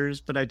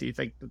answers, but I do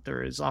think that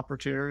there is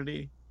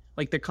opportunity.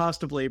 Like the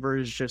cost of labor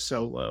is just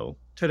so low.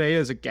 Today,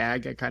 as a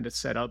gag, I kind of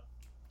set up.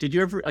 Did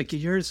you ever like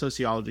you're in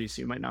sociology,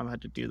 so you might not have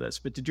had to do this,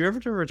 but did you ever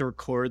try to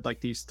record like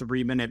these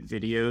 3 minute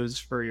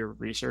videos for your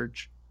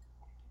research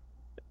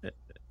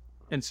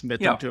and submit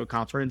them Yeah. to a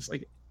conference?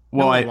 Like no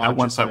Well, one I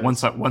watches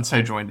those. once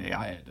I joined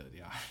AI, I did.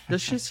 Yeah.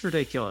 That's just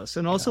ridiculous.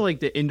 And Yeah. also like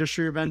the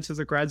industry events as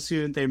a grad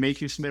student, they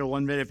make you submit a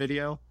 1 minute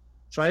video.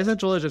 So I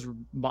essentially just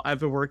I've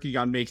been working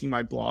on making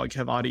my blog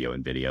have audio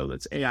and video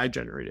that's AI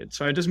generated.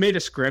 So I just made a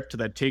script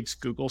that takes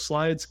Google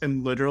Slides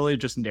and literally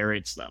just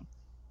narrates them.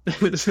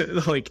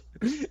 Like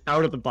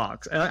out of the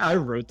box. And I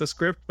wrote the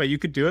script, but you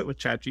could do it with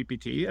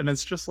ChatGPT, and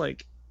it's just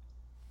like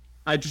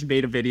I just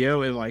made a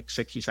video in like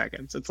 60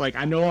 seconds. It's like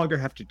I no longer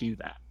have to do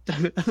that.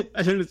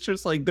 And it's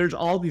just like there's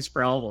all these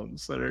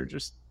problems that are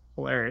just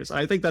hilarious.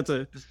 I think that's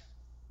a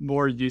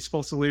more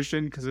useful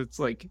solution because it's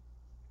like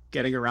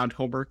getting around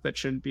homework that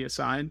shouldn't be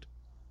assigned.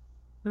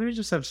 And we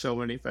just have so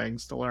many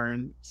things to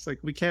learn. It's like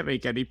we can't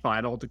make any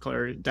final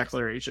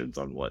declarations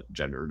on what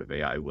generative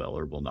AI will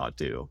or will not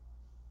do.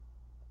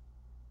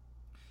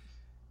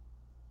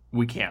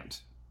 We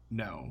can't.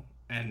 No.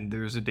 And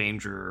there's a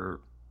danger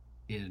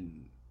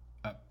in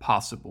a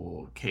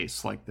possible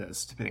case like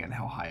this, depending on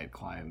how high it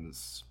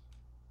climbs,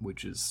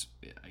 which is,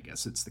 I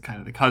guess, it's the kind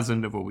of the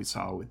cousin of what we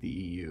saw with the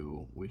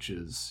EU, which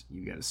is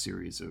you get a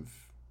series of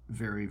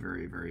very,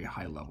 very, very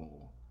high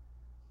level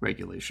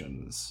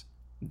regulations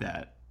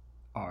that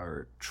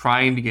are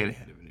trying to get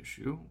ahead of an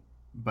issue,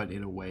 but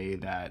in a way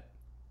that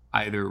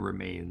either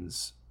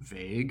remains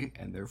vague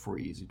and therefore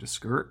easy to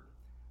skirt,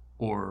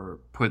 or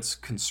puts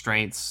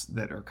constraints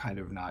that are kind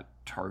of not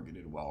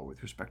targeted well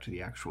with respect to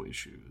the actual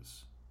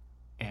issues.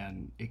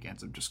 And it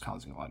ends up just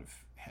causing a lot of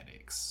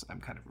headaches. I'm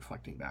kind of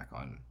reflecting back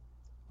on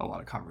a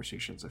lot of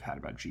conversations I've had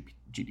about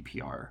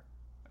GDPR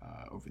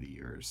over the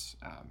years.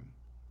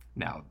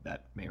 Now,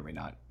 that may or may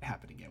not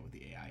happen again with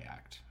the AI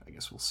Act. I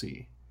guess we'll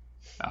see.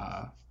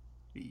 Uh,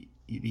 the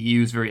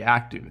EU is very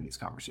active in these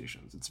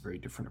conversations. It's a very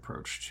different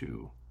approach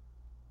to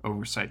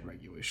oversight and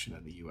regulation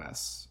than the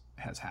US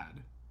has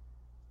had.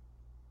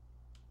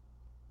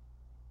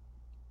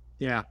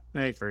 Yeah,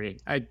 I agree.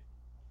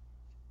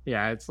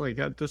 Yeah, it's like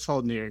this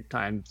whole New York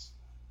Times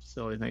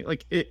silly thing.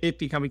 Like it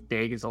becoming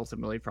big is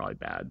ultimately probably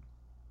bad.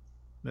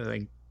 I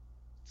think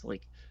it's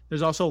like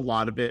there's also a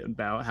lot of it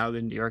about how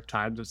the New York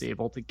Times was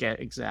able to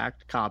get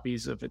exact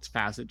copies of its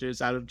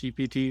passages out of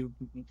GPT,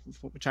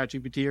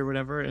 ChatGPT or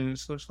whatever, and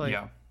it's just like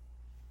Yeah.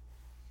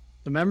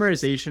 The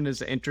memorization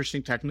is an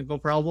interesting technical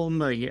problem.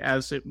 Like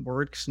as it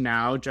works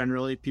now,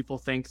 generally people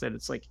think that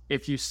it's like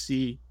if you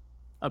see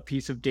a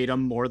piece of data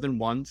more than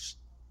once,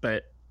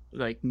 but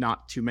like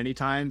not too many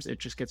times, it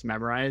just gets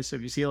memorized. So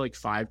if you see it like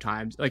 5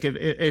 times, like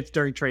if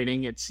during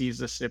training it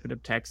sees a snippet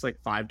of text like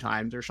 5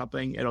 times or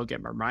something, it'll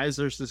get memorized.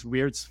 There's this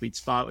weird sweet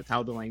spot with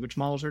how the language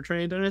models are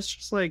trained, and it's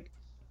just like,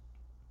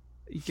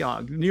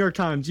 yeah, New York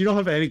Times, you don't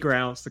have any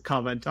grounds to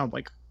comment on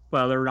like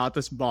whether or not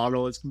this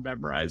model is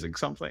memorizing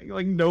something.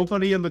 Like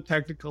nobody in the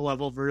technical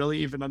level really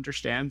even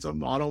understands what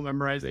model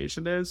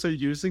memorization is. So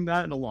using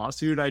that in a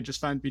lawsuit, I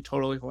just find to be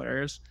totally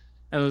hilarious.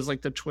 And it was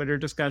like the Twitter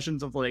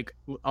discussions of like,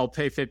 I'll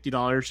pay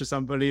 $50 to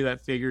somebody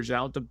that figures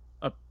out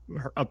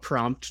a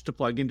prompt to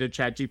plug into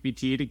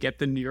ChatGPT to get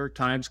the New York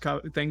Times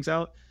things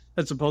out.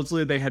 And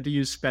supposedly they had to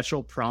use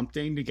special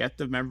prompting to get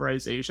the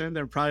memorization.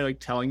 They're probably like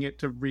telling it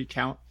to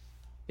recount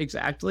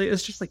exactly.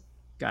 It's just like,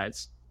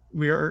 guys,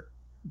 we are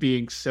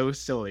being so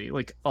silly.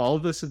 Like all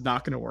of this is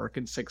not going to work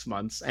in 6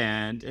 months,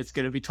 and it's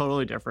going to be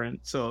totally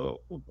different.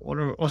 So what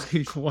are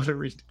what are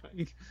we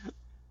doing?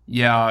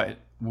 Yeah,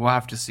 we'll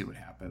have to see what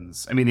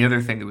happens. I mean, the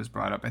other thing that was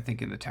brought up, I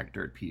think, in the Tech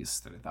Dirt piece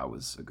that I thought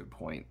was a good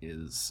point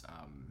is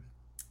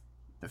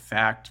the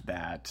fact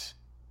that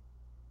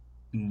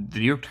the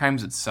New York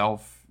Times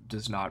itself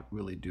does not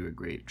really do a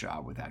great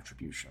job with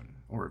attribution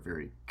or a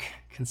very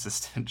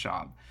consistent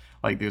job.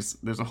 Like there's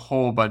a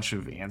whole bunch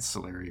of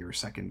ancillary or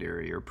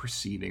secondary or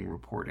preceding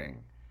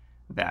reporting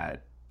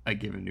that a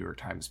given New York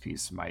Times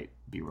piece might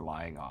be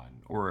relying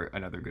on. Or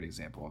another good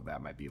example of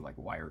that might be like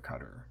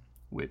Wirecutter,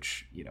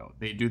 which,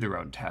 they do their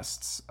own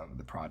tests of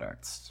the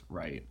products,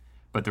 right?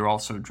 But they're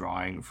also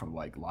drawing from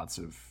like lots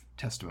of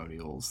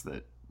testimonials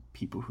that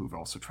people who've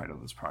also tried out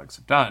those products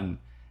have done,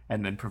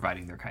 and then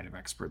providing their kind of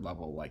expert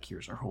level, like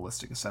here's our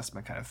holistic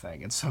assessment kind of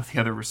thing. And so the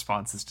other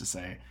response is to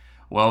say,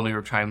 well, New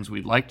York Times,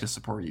 we'd like to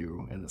support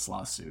you in this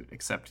lawsuit,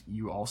 except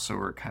you also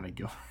are kind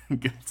of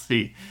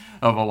guilty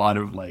of a lot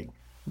of like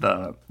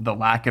the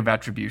lack of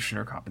attribution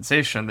or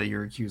compensation that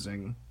you're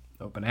accusing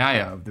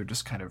OpenAI of. They're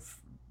just kind of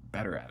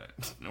better at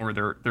it, or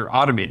they're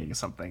automating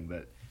something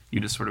that you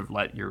just sort of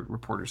let your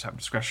reporters have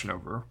discretion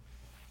over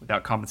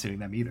without compensating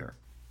them either.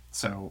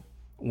 So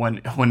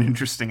one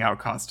interesting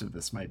outcast of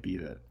this might be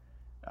that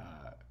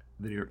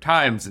the New York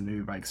Times, and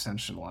maybe by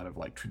extension a lot of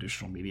like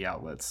traditional media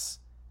outlets,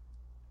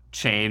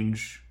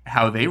 change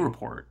how they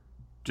report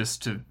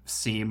just to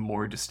seem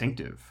more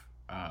distinctive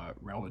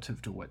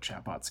relative to what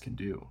chatbots can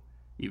do.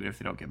 Even if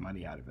they don't get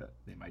money out of it,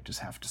 they might just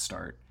have to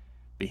start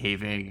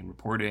behaving and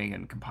reporting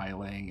and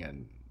compiling,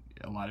 and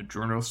a lot of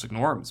journalistic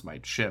norms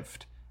might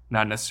shift.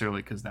 Not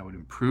necessarily because that would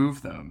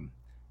improve them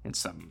in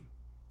some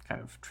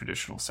kind of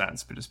traditional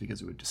sense, but just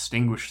because it would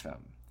distinguish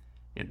them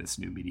in this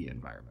new media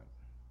environment.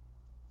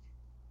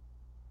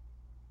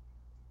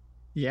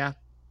 Yeah,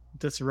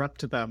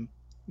 disrupt them.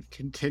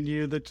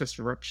 Continue the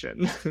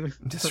disruption.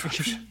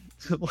 Disruption.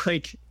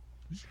 Like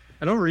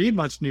I don't read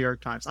much New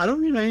York Times. I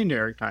don't read any New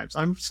York Times.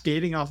 I'm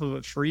skating off of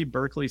a free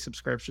Berkeley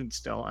subscription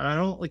still. And I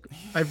don't like,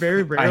 I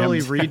very I am.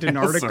 rarely read an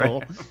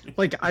article.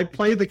 Like, I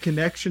play the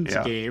connections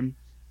Yeah. game.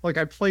 Like,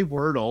 I play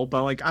Wordle,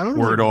 but like, I don't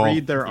really Wordle.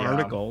 read their Yeah.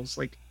 articles.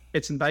 Like,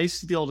 it's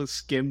nice to be able to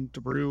skim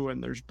through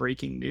and there's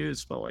breaking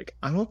news, but like,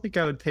 I don't think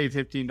I would pay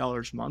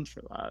 $15 a month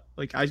for that.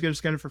 Like, I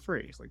just get it for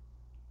free. It's like,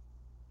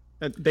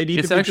 they need to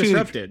It's be actually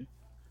disrupted.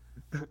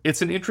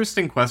 it's an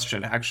interesting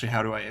question. Actually,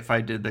 how do I, if I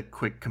did the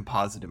quick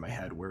composite in my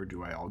head, where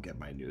do I all get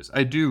my news?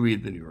 I do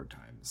read the New York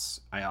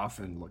Times. I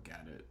often look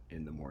at it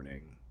in the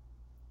morning.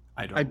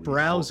 I I don't read all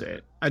browse of it.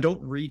 it. I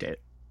don't read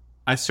it.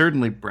 I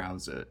certainly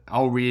browse it.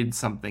 I'll read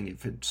something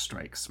if it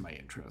strikes my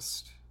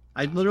interest.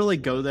 I literally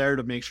go Or there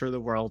to make sure the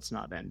world's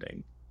not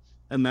ending,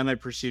 and then I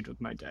proceed with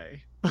my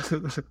day.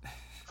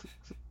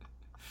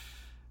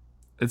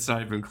 it's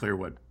not even clear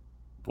what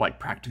like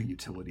practical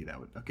utility that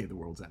would. Okay, the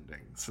world's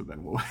ending. So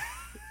then we'll.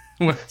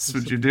 What else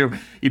would you do?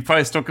 You'd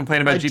probably still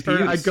complain about I'd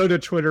GPUs. go to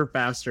Twitter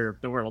faster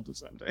if the world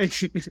is ending.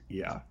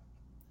 Yeah.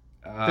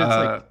 It's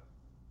like Uh,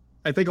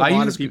 I think a I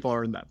lot of use people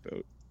are in that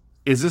boat.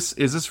 is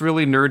this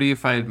really nerdy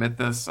if I admit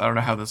this? I don't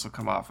know how this will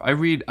come off.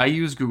 I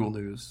use Google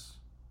News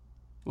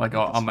like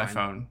That's on my fine.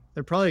 phone.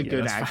 They're probably a Yeah,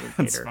 good that's fine.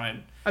 That's aggregator.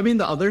 fine. I mean,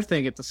 the other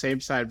thing at the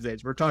same side of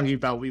things, we're talking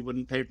about we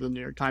wouldn't pay for the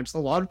New York Times. A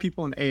lot of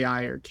people in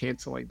AI are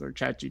canceling their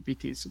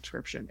ChatGPT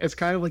subscription. It's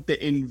kind of like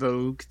the in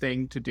vogue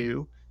thing to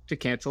do to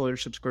cancel their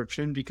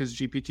subscription because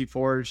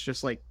GPT-4 is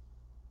just like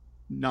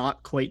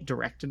not quite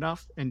direct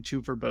enough and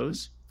too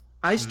verbose.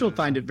 I still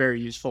find Mm. it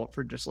very useful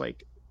for just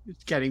like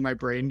getting my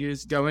brain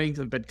use going.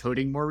 I've been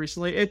coding more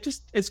recently.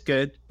 It's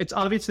good. It's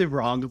obviously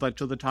wrong a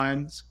bunch of the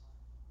times,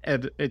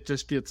 and it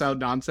just spits out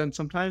nonsense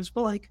sometimes.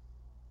 But like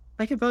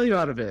I get value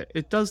out of it.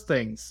 It does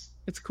things.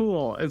 It's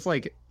cool. It's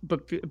like,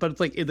 but it's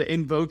like the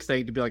invoke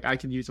thing to be like I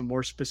can use a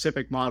more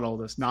specific model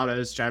that's not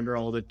as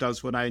general that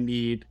does what I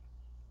need.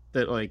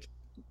 That like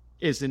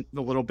isn't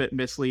a little bit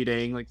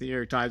misleading, like the New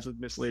York Times was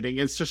misleading.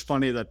 It's just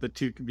funny that the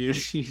two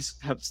communities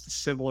have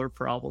similar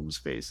problems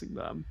facing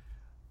them.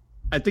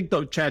 I think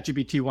the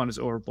ChatGPT one is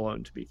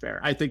overblown, to be fair.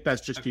 I think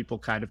that's just people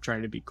kind of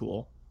trying to be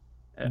cool.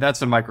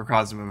 That's a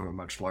microcosm of a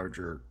much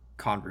larger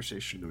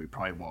conversation that we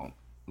probably won't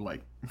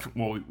like.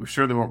 Well, we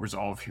surely won't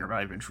resolve here. I'm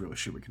not even really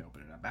sure we can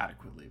open it up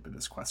adequately. But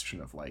this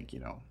question of like,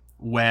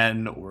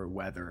 when or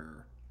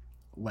whether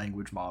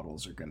language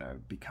models are going to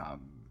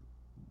become,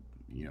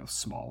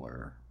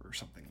 smaller or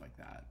something like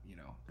that.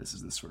 This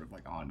is this sort of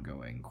like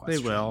ongoing They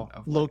question will.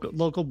 of like,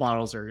 Local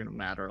models are going to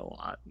matter a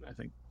lot. I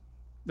think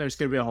there's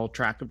going to be a whole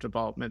track of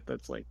development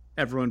that's like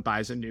everyone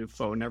buys a new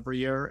phone every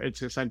year.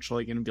 It's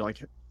essentially going to be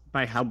like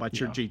by how much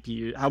your yeah,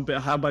 GPU,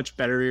 how much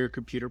better your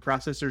computer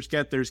processors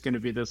get. There's going to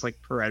be this like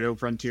Pareto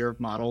frontier of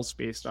models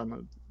based on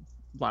the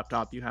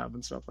laptop you have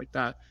and stuff like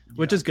that,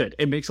 which yeah. is good.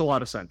 It makes a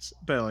lot of sense,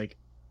 but like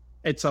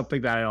it's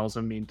something that I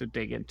also mean to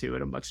dig into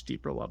at a much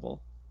deeper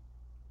level.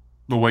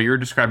 But what you're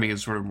describing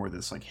is sort of more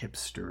this like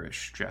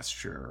hipsterish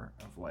gesture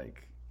of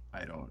like,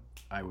 I don't,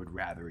 I would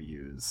rather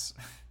use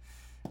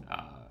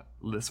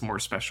this more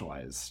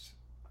specialized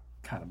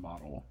kind of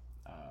model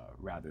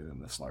rather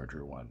than this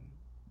larger one.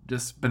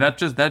 But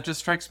that just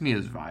strikes me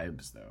as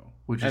vibes though,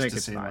 which I is think to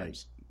it's say like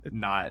vibes.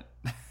 not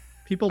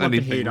People love to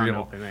anything hate on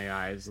real.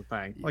 OpenAI is the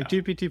thing. Like Yeah,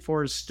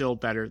 GPT-4 is still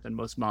better than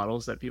most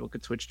models that people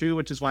could switch to,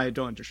 which is why I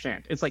don't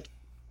understand. It's like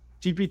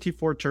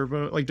GPT-4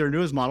 Turbo, like their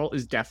newest model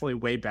is definitely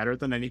way better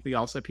than anything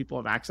else that people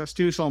have access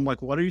to. So I'm like,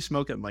 what are you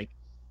smoking? Like,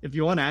 if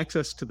you want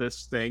access to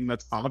this thing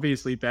that's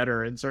obviously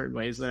better in certain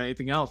ways than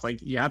anything else,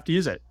 like you have to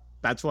use it.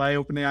 That's why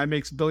OpenAI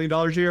makes $1 billion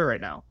a year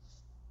right now.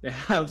 They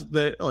have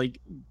the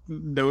like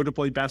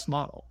notably best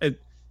model.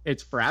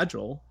 It's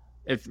fragile.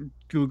 If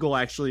Google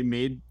actually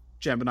made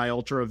Gemini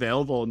Ultra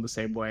available in the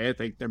same way, I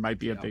think there might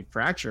be a yeah. big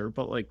fracture,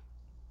 but like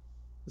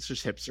it's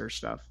just hipster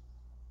stuff.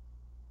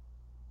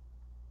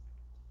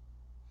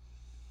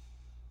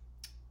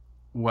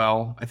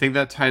 Well, I think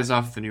that ties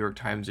off the New York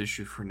Times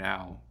issue for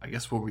now. I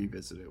guess we'll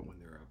revisit it when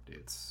there are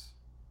updates.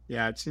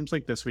 Yeah, it seems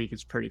like this week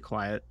is pretty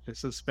quiet. I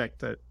suspect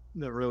that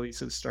the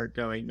releases start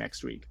going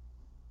next week.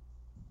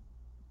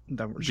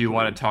 Then we're Do you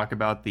want screwed. to talk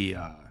about the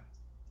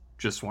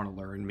just want to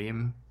learn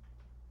meme?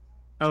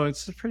 Oh,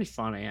 it's pretty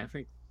funny. I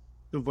think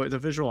the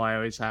visual I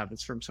always have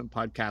is from some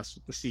podcast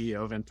with the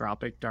CEO of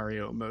Anthropic,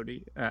 Dario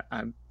Amodi.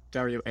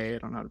 Dario A. I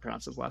don't know how to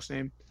pronounce his last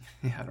name,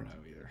 Yeah, I don't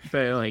know either.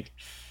 but like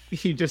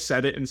he just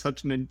said it in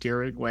such an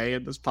endearing way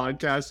in this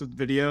podcast with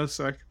video,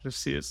 so I can just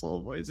see his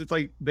little voice. It's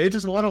like they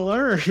just want to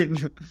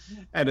learn,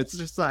 and it's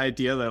just the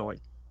idea that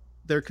like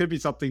there could be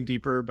something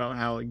deeper about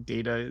how like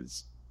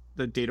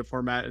the data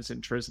format is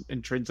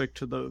intrinsic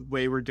to the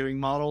way we're doing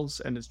models,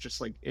 and it's just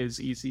like is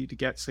easy to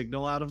get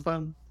signal out of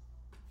them.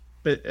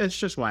 But it's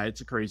just why it's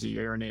a crazy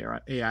year in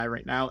AI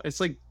right now. It's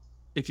like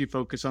if you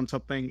focus on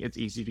something, it's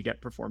easy to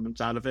get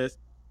performance out of it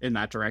in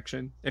that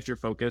direction if you're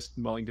focused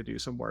and willing to do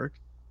some work.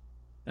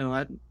 And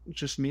that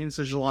just means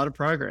there's a lot of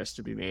progress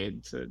to be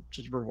made to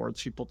just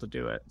rewards people to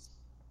do it.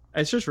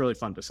 It's just really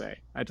fun to say.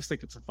 I just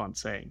think it's a fun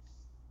saying.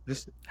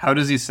 Just How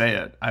does he say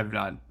it? I've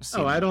not oh,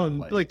 seen I the don't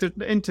like. like the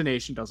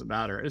intonation doesn't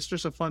matter. It's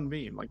just a fun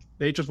meme. Like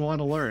they just want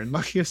to learn.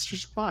 Like it's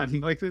just fun.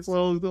 Like these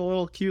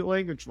little cute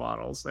language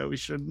models that we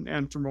shouldn't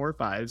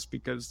anthropomorphize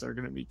because they're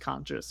gonna be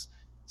conscious,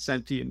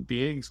 sentient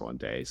beings one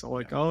day. So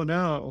like, Yeah. oh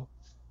no,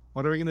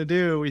 what are we gonna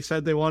do? We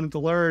said they wanted to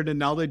learn and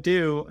now they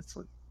do. It's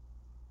like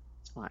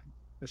it's fine.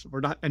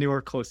 We're not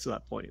anywhere close to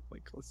that point.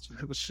 Like let's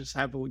just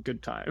have a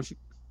good time.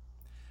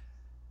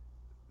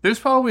 There's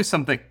probably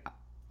something.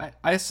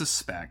 I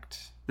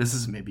suspect this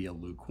is maybe a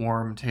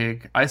lukewarm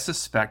take. I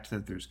suspect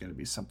that there's going to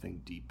be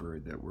something deeper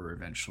that we're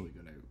eventually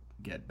going to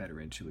get better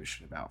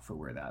intuition about for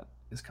where that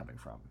is coming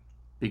from,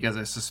 because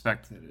I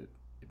suspect that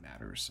it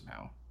matters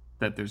somehow.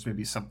 That there's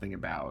maybe something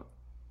about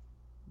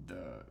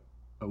the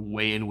a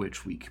way in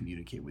which we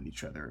communicate with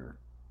each other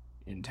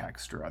in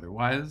text or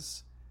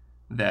otherwise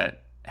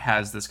that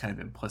has this kind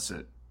of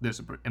there's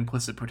an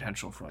implicit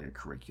potential for like a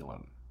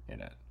curriculum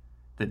in it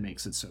that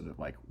makes it so that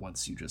like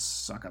once you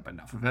just suck up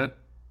enough of it,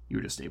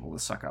 you're just able to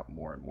suck up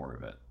more and more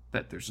of it.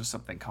 That there's just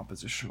something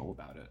compositional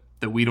about it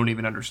that we don't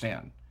even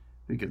understand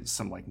because it's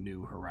some like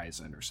new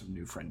horizon or some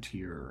new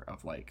frontier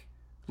of like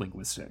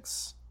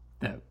linguistics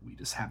that we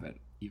just haven't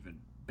even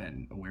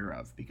been aware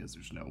of because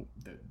there's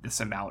this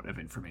amount of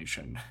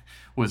information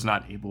was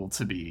not able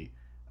to be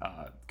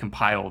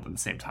compiled in the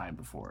same time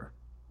before.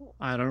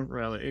 I don't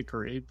really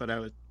agree, but I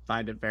would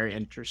find it very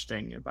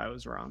interesting if I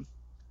was wrong.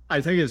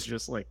 I think it's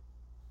just like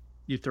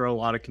you throw a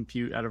lot of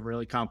compute at a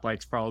really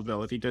complex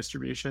probability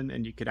distribution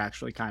and you could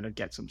actually kind of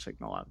get some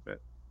signal out of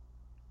it.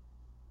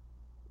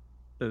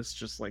 It's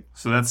just like,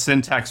 So that's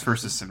syntax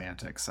versus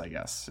semantics, I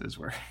guess, is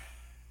where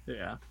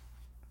yeah.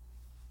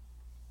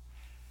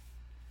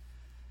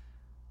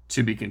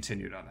 to be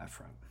continued on that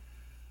front.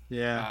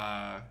 Yeah,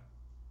 Uh,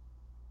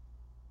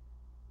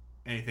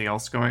 Anything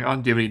else going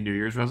on? Do you have any New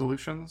Year's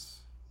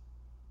resolutions?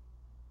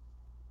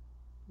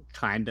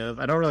 kind of.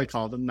 I don't really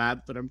call them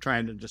that, but I'm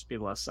trying to just be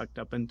less sucked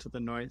up into the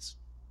noise.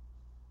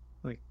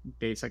 Like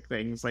basic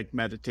things like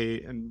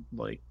meditate and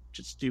like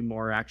just do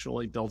more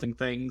actually building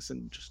things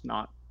and just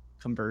not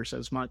converse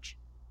as much.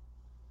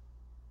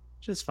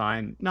 Just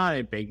fine. Not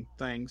a big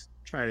things.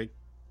 Try to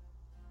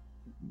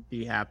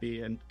be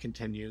happy and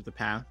continue the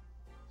path.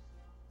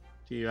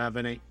 Do you have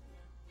any?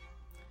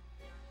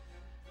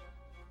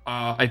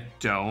 I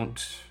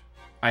don't.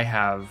 I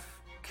have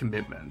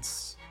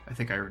commitments. I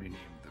think I already named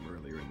them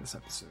earlier in this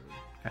episode.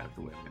 Kind of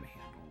the way I'm going to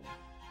handle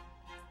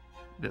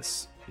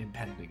this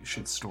impending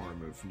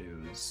shitstorm of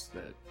news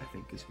that I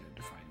think is going to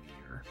define the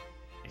year,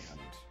 and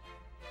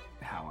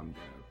how I'm going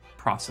to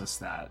process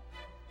that,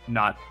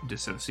 not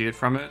dissociate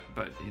from it,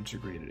 but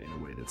integrate it in a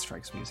way that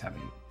strikes me as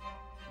having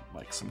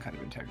like some kind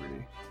of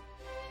integrity.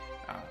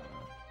 Uh,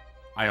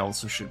 I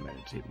also should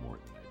meditate more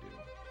than I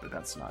do, but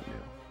that's not new.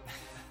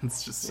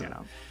 It's just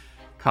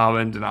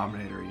common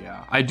denominator.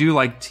 Yeah, I do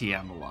like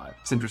TM a lot.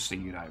 It's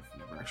interesting. You and I have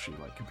never actually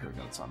like compared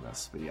notes on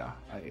this, but yeah,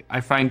 I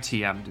find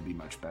TM to be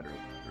much better than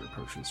other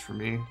approaches for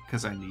me,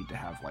 because I need to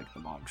have like the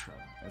mantra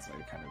as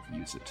I kind of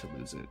use it to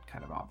lose it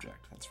kind of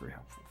object. That's very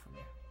helpful for me.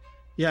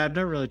 Yeah, I've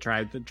never really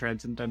tried the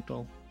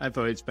transcendental. I've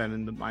always been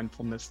in the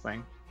mindfulness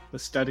thing, the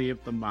study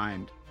of the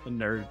mind, the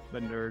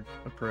nerd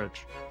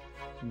approach.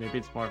 Maybe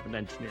it's more of an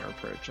engineer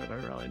approach. I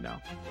don't really know.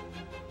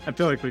 I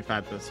feel like we've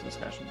had this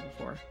discussion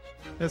before.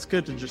 It's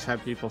good to just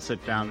have people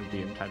sit down and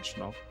be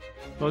intentional.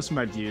 Most of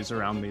my views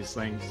around these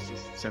things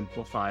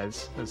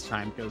simplifies as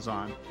time goes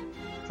on.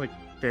 It's like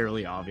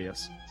fairly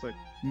obvious. It's like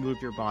move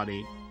your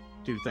body,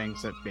 do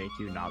things that make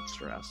you not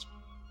stressed,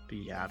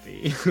 be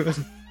happy.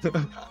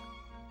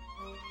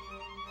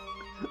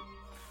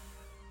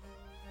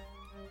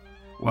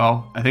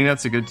 Well, I think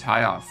that's a good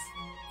tie-off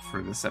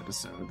for this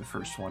episode, the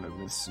first one of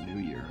this new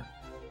year.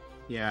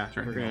 Yeah,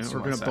 we're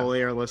gonna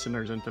bully our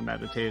listeners into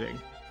meditating.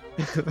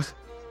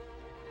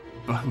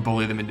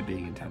 Bully them into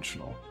being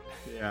intentional.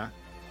 Yeah.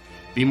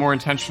 Be more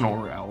intentional,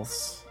 or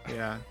else.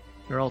 Yeah,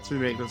 or else we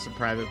make this a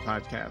private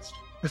podcast.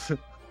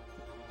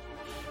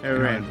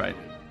 You're invited.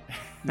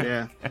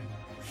 Yeah.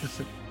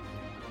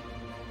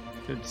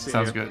 Good to see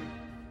Sounds you. good.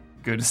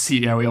 Good to see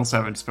you. Yeah, we also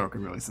haven't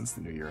spoken really since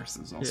the new year, so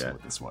this is also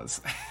what this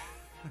was.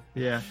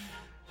 Yeah.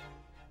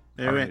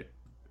 Anyway. Right.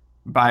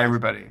 Bye,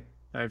 everybody.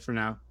 Bye for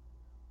now.